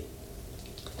many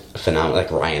phenomenal,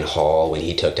 like Ryan Hall when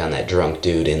he took down that drunk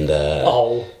dude in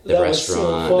the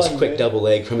restaurant, so just quick double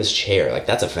leg from his chair. Like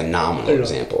that's a phenomenal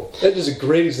example. That is a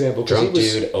great example. Drunk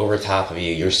dude over top of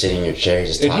you, you're sitting in your chair,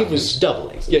 just talking. He was double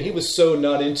legs. Yeah, he was so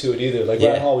not into it either. Like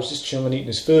Ryan Hall was just chilling, eating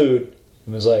his food,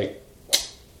 and was like,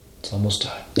 "It's almost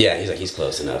time." Yeah, he's like, he's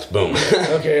close enough. Boom.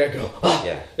 Okay, I go.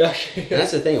 Yeah. And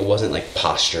that's the thing. It wasn't like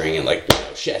posturing and like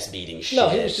chest beating shit. No,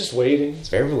 he was just waiting. It's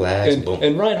very relaxed. And, boom.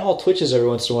 And Ryan Hall twitches every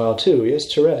once in a while too. He has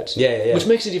Tourette's. Yeah. Which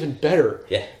makes it even better.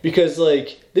 Yeah. Because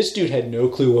like this dude had no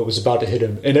clue what was about to hit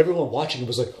him, and everyone watching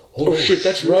was like, "Oh shit,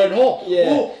 that's Ryan Hall!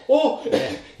 Yeah. Oh,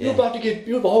 you're about to get.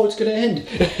 Oh, it's gonna end."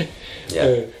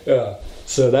 Yeah.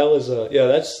 So that was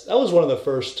that was one of the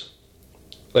first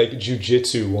like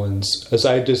jiu-jitsu ones, as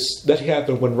that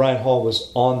happened when Ryan Hall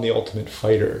was on The Ultimate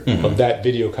Fighter. Of that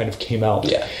video kind of came out.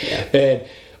 Yeah. And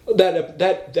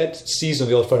that season of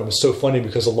The Ultimate Fighter was so funny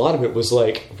because a lot of it was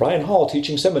like Ryan Hall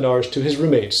teaching seminars to his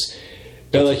roommates.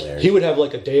 And like hilarious. He would have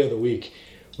like a day of the week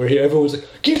where everyone was like,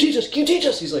 "Can you teach us? Can you teach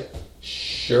us?" He's like,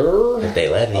 "Sure." If they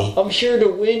let me. I'm here to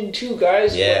win too,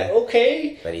 guys. Yeah. But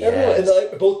okay. But and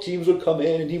like, both teams would come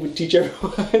in and he would teach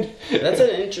everyone. That's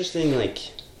an interesting like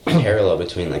parallel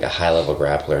between like a high level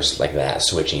grappler like that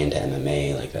switching into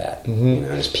MMA like that. You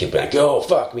know, just people like, "Oh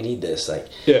fuck, we need this." Like,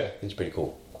 it's pretty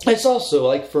cool. It's also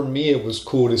like for me, it was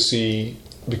cool to see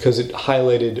because it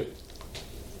highlighted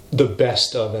the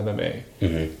best of MMA.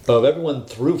 Of everyone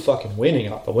threw fucking winning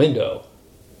out the window.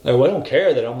 Like, well, I don't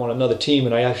care that I'm on another team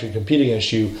and I actually compete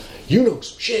against you. You know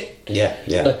some shit. Yeah.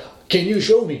 Like, can you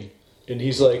show me? And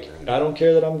he's like, I don't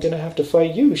care that I'm gonna have to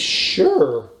fight you.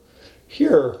 Sure.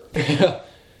 Here.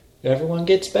 Everyone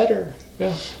gets better.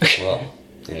 Yeah. Well,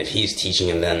 and if he's teaching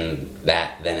him then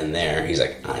and there, he's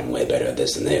like, I'm way better at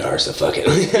this than they are, so fuck it.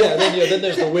 Then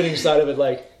there's the winning side of it.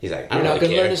 Like, he's like, you're not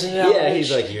going to learn this in an hour. Yeah,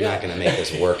 he's like, you're not going to make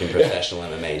this work in professional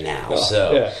MMA now.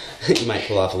 So you might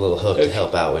pull off a little hook to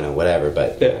help out, whatever,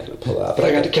 but you're not going to pull out. But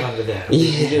I got to counter that.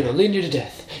 I'm leading you to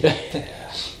death.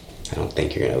 I don't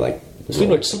think you're going to like.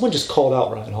 Like someone just called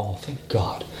out Ryan Hall. Thank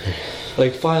God.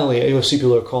 Like finally, UFC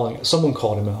people are calling. Someone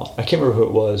called him out. I can't remember who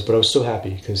it was, but I was so happy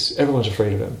because everyone's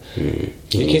afraid of him.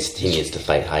 He needs to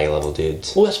fight high level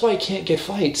dudes. Well, that's why he can't get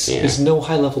fights. Because no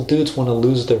high level dudes want to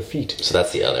lose their feet. So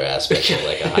that's the other aspect of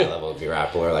like a high level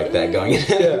grappler like that going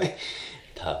in.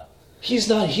 Tough. He's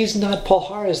not Paul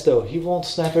Harris though. He won't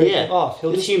snap everything off.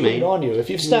 He'll just put it on you. If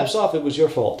he snaps off, it was your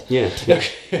fault. Yeah.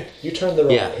 You turned the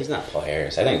wrong way. He's not Paul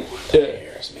Harris. I think Paul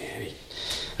Harris, man.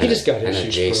 He just got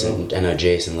issues. I know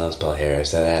Jason loves Paul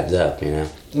Harris. That adds up, you know.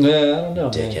 Yeah, I don't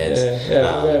know.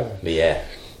 Dickheads. But yeah,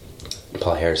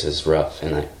 Paul Harris is rough,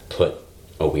 and I put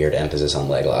a weird emphasis on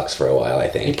leg locks for a while. I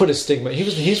think he put a stigma.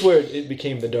 He's where it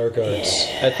became the dark arts.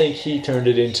 I think he turned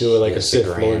it into like a Sith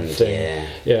Lord thing.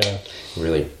 Yeah.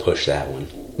 Really pushed that one.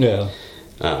 Yeah.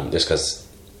 Just because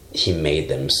he made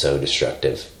them so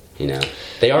destructive. You know,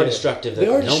 they are destructive. They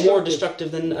are more destructive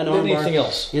than an arm anything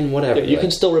else. And whatever. Yeah, you can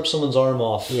still rip someone's arm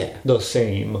off. Yeah. The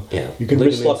same. Yeah. You can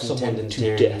wrist lock someone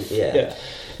to death. Yeah.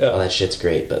 All that shit's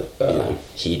great, but you know,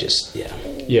 he just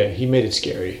Yeah, he made it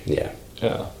scary. Yeah.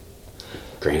 Yeah.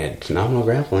 Granted, phenomenal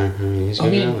grappler. I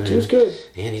mean, he was good.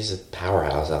 And he's a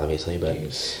powerhouse, obviously, but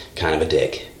he's kind of a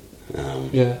dick.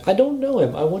 I don't know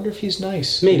him. I wonder if he's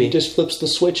nice. Maybe he just flips the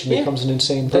switch and becomes an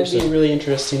insane person. That'd be really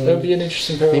interesting. That'd be an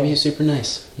interesting parallel. Maybe he's super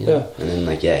nice. You know? And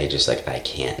then he just like, I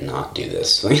can't not do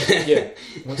this.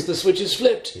 Once the switch is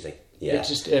flipped, he's like, it's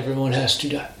just everyone has to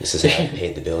die. This is how I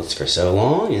paid the bills for so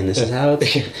long, and this is how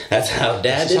that's how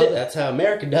Dad did it. That's how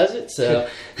America does it. So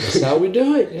that's how we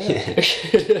do it.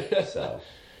 Yeah. So,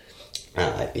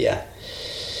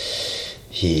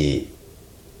 he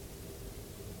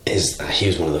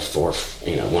was one of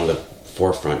the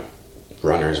forefront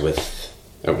runners with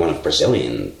one of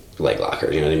Brazilian leg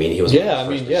lockers. You know what I mean? He was. He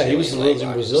was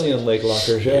the Brazilian leg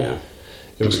lockers. Yeah.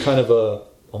 It was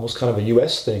almost kind of a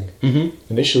U.S. thing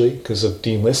initially because of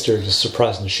Dean Lister just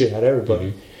surprising the shit out of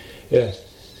everybody. Yeah.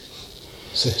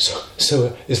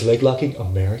 So is leg locking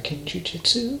American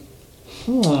jiu-jitsu?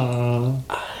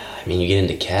 I I mean, you get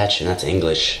into catch, and that's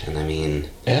English, and I mean...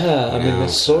 Yeah, I mean,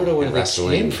 that's sort of where they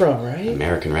came from, right?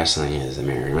 American wrestling is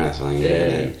American wrestling, yeah.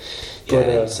 And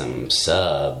but, some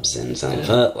subs and some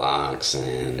footlocks,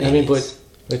 and... I mean, but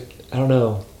I don't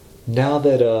know. Now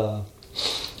that, oh,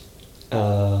 man,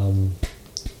 I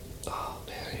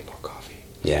need more coffee.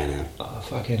 Yeah, I know.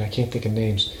 I can't think of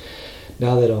names.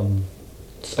 Now that,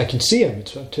 I can see him,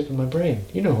 it's on the tip of my brain.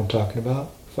 You know who I'm talking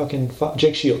about.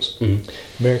 Jake Shields,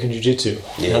 American Jiu-Jitsu.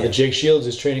 Yeah. Now that Jake Shields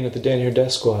is training with the Dan Here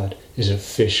Death Squad, is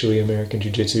officially American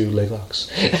Jiu-Jitsu leg locks.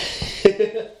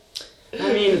 I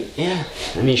mean, yeah.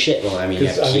 I mean, shit. Well, I mean,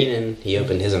 Keenan, he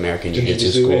opened his American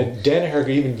Jiu-Jitsu school. And Danaher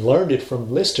even learned it from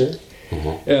Lister.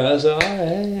 Mm-hmm. Yeah, so,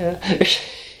 yeah.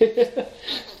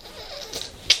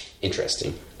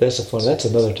 Interesting. That's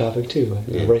another topic, too.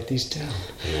 Yeah. Write these down.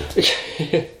 Yeah.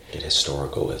 Get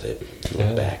historical with it.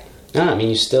 Look back. No, I mean,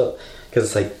 you still... Because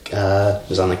it's like, it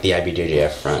was on like the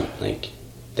IBJJF front, like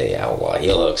they outlaw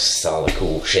heel hooks, all the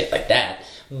cool shit like that.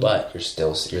 But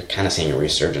you're kind of seeing a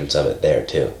resurgence of it there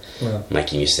too. Yeah.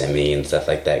 Mikey Musemi and stuff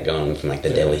like that going from like the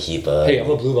De La Hipa. Hey, I'm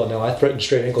a blue belt now. I threaten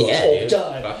straight ankle all the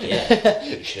time. Fuck yeah,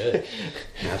 you should.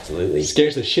 Absolutely. It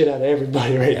scares the shit out of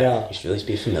everybody now. You should at least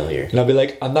be familiar. And I'll be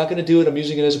like, I'm not going to do it. I'm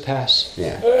using it as a pass.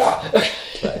 Yeah.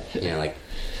 But, like...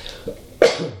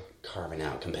 carving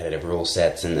out competitive rule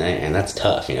sets, and that's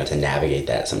tough, to navigate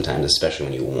that sometimes, especially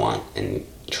when you want and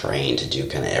train to do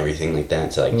kind of everything like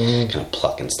that. So kind of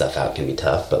plucking stuff out can be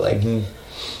tough, but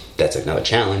that's another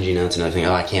challenge. It's another thing.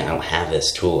 I don't have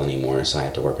this tool anymore, so I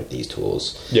have to work with these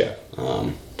tools. Yeah.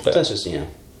 So that's just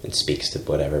it speaks to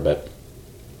whatever, but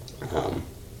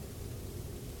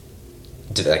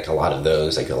like a lot of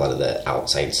those, like a lot of the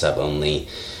outside sub only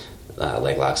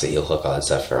leg locks, the heel hook, all that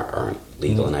stuff aren't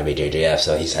legal in IBJJF,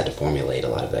 so he's had to formulate a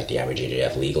lot of like the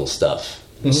IBJJF legal stuff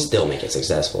and still make it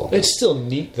successful. It's still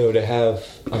neat though to have,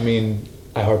 I mean,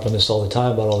 I harp on this all the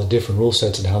time about all the different rule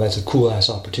sets and how that's a cool ass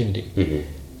opportunity. You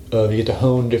get to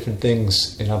hone different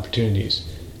things and opportunities.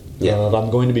 I'm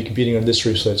going to be competing on this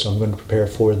rule set, so I'm going to prepare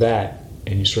for that.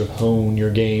 And you sort of hone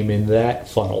your game in that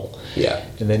funnel. Yeah.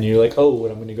 And then you're like, oh,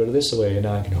 I'm going to go to this way, and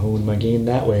now I can hone my game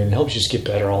that way, and it helps you just get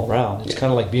better all around. It's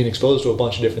kind of like being exposed to a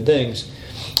bunch of different things,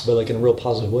 but like in a real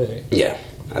positive way. Yeah,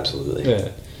 absolutely.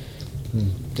 Yeah.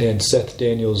 And Seth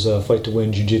Daniels' fight to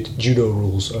win judo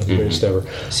rules are the greatest ever.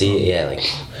 See, like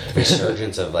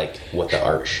resurgence of like what the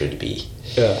art should be.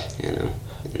 Yeah. And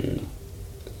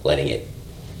letting it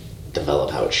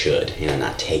develop how it should,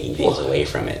 not taking things away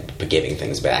from it, but giving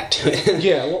things back to it.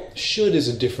 Yeah, well, should is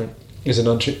an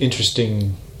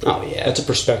interesting... Oh, yeah. That's a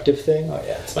perspective thing. Oh,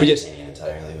 yeah. It's my opinion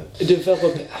entirely. But...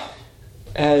 Develop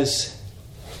as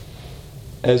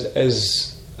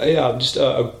just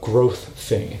a growth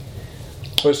thing.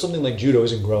 Or something like judo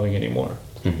isn't growing anymore.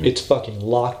 It's fucking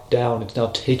locked down. It's now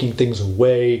taking things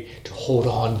away to hold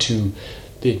on to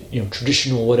the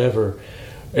traditional whatever.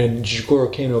 And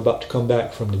Jigoro Kano about to come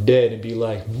back from the dead and be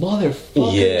like,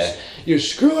 motherfuckers, you're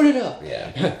screwing it up.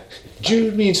 Yeah.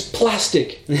 Jude means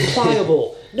plastic,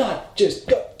 pliable, not just,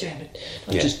 God damn it,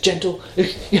 not just gentle.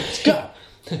 Go.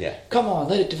 Yeah. Come on,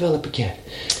 let it develop again.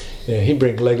 Yeah, he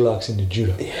brings leg locks into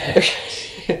judo. Yeah.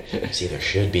 See, there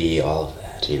should be all of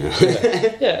that,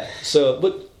 Yeah. So,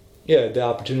 but, the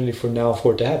opportunity for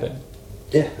it to happen.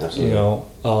 Yeah, absolutely.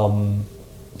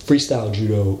 Freestyle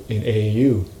judo in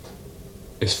AAU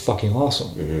is fucking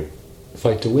awesome.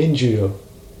 Fight to win judo,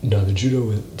 another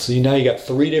judo. So now you got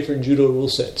 3 different judo rule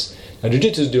sets. Now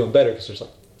jiu-jitsu is doing better because there's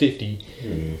like 50.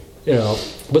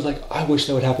 But like I wish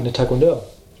that would happen to taekwondo.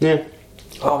 Yeah.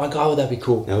 Oh my god, would that be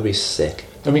cool? That would be sick.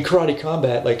 I mean, karate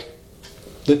combat, like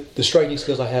the striking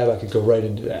skills I have, I could go right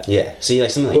into that. Yeah. See,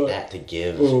 like something like that to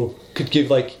give. Could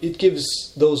give it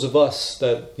gives those of us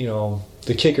that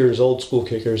the kickers, old school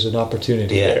kickers, an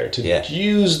opportunity there to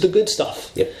use the good stuff.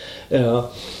 Yep.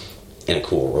 In a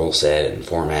cool rule set and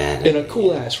format. In a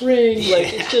cool ass ring.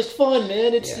 Like, it's just fun,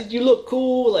 man. You look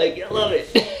cool. Like, I love it.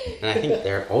 And I think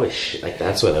they're always, like,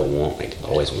 that's what I want, like,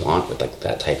 always want with, like,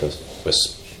 that type of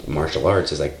martial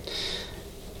arts is, like,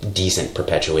 decent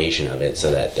perpetuation of it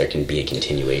so that there can be a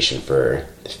continuation for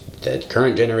the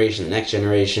current generation, the next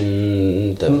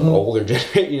generation, the older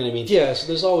generation, you know what I mean? Yeah, so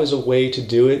there's always a way to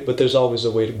do it, but there's always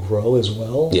a way to grow as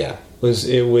well. Yeah.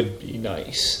 It would be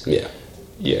nice. Yeah.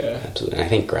 Yeah. Absolutely. And I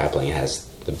think grappling has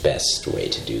the best way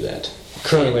to do that.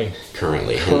 Currently.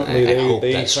 Currently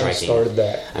they kind of started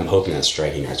that. I'm hoping that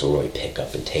striking arts will really pick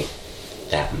up and take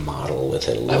that model with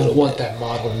it a little bit. I would want that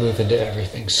model to move into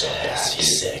everything so bad. That'd be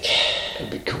sick.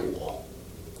 That'd be cool.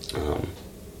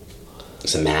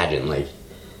 Just imagine, like,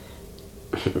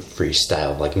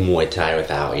 freestyle, like Muay Thai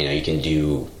without, you can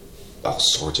do all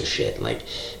sorts of shit. Like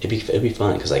it'd be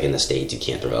fun because like in the States you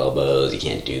can't throw elbows, you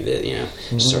can't do the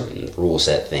certain rule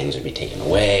set things would be taken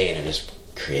away, and it just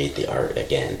create the art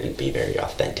again and be very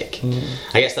authentic.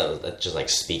 I guess that just like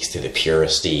speaks to the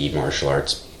purity martial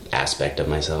arts aspect of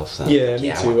myself. So, yeah,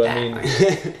 me too. I mean,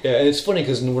 yeah, and it's funny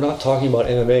because we're not talking about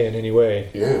MMA in any way,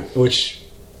 which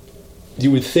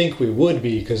you would think we would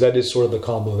be, because that is sort of the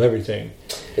combo of everything.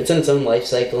 It's in its own life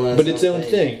cycle, but it's its own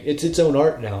thing. It's its own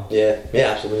art now. Yeah,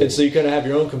 absolutely. And so you kind of have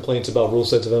your own complaints about rule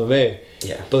sets of MMA.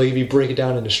 Yeah, but like, if you break it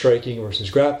down into striking versus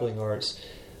grappling arts,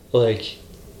 like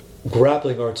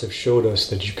grappling arts have showed us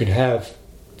that you can have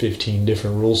 15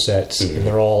 different rule sets, and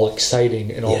they're all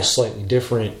exciting and all slightly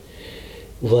different.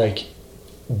 Like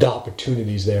the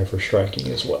opportunities there for striking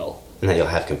as well. And then you'll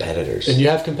have competitors. And you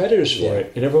have competitors for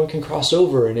it. And everyone can cross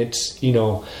over. And it's,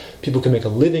 people can make a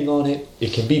living on it.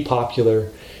 It can be popular.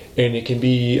 And it can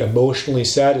be emotionally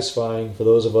satisfying for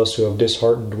those of us who have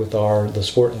disheartened with the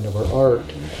sport end of our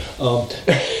art.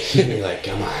 You're like,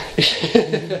 come on.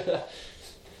 I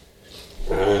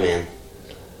don't know, man.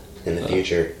 In the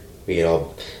future, we get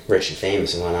all rich and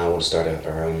famous and whatnot, we'll start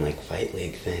our own like fight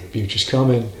league thing. Future's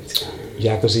coming. It's coming.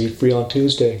 Yakos Eat Free on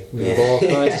Tuesday. We have all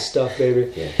kinds of stuff,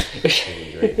 baby. Yeah.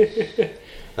 Great.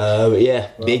 But yeah,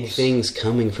 big things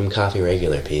coming from Coffee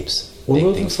Regular, peeps. We're big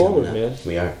moving forward, man.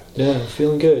 We are. Yeah, I'm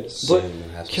feeling good. Soon but we'll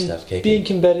have some stuff kicking. Being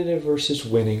competitive versus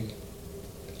winning,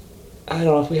 I don't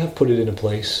know if we have put it in a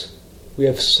place. We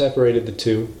have separated the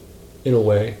two in a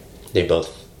way. They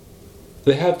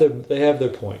have their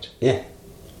point. Yeah.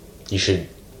 You should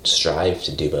strive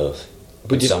to do both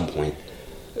at some point.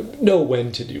 Know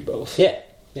when to do both. Yeah.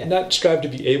 Not strive to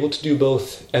be able to do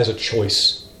both as a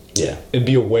choice. Yeah. And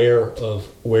be aware of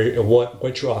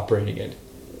what you're operating in.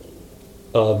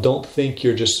 Don't think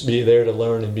you're just be there to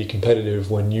learn and be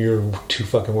competitive when you're too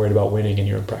fucking worried about winning and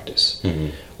you're in practice.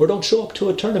 Mm-hmm. Or don't show up to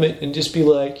a tournament and just be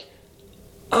like,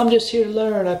 I'm just here to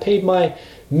learn. I paid my $1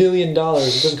 million. It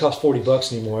doesn't cost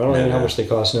 $40 anymore. I don't know how much they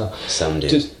cost now. Some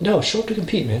do. Show up to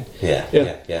compete, man.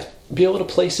 Yeah. Be able to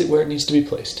place it where it needs to be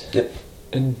placed. Yep.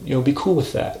 And be cool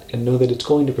with that, and know that it's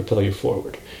going to propel you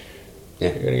forward. Yeah.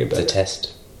 You're gonna get better. It's a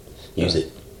test. Use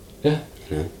it. Yeah.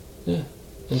 Yeah.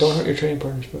 And don't hurt your training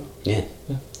partners, bro. Yeah.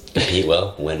 Compete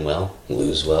well, win well,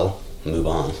 lose well, move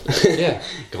on. Yeah.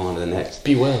 Go on to the next.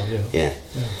 Be well. Yeah.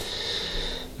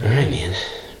 All right, man.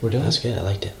 We're done. That's good. I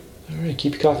liked it. All right.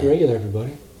 Keep your coffee regular,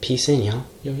 everybody. Peace in, y'all.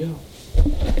 Yo.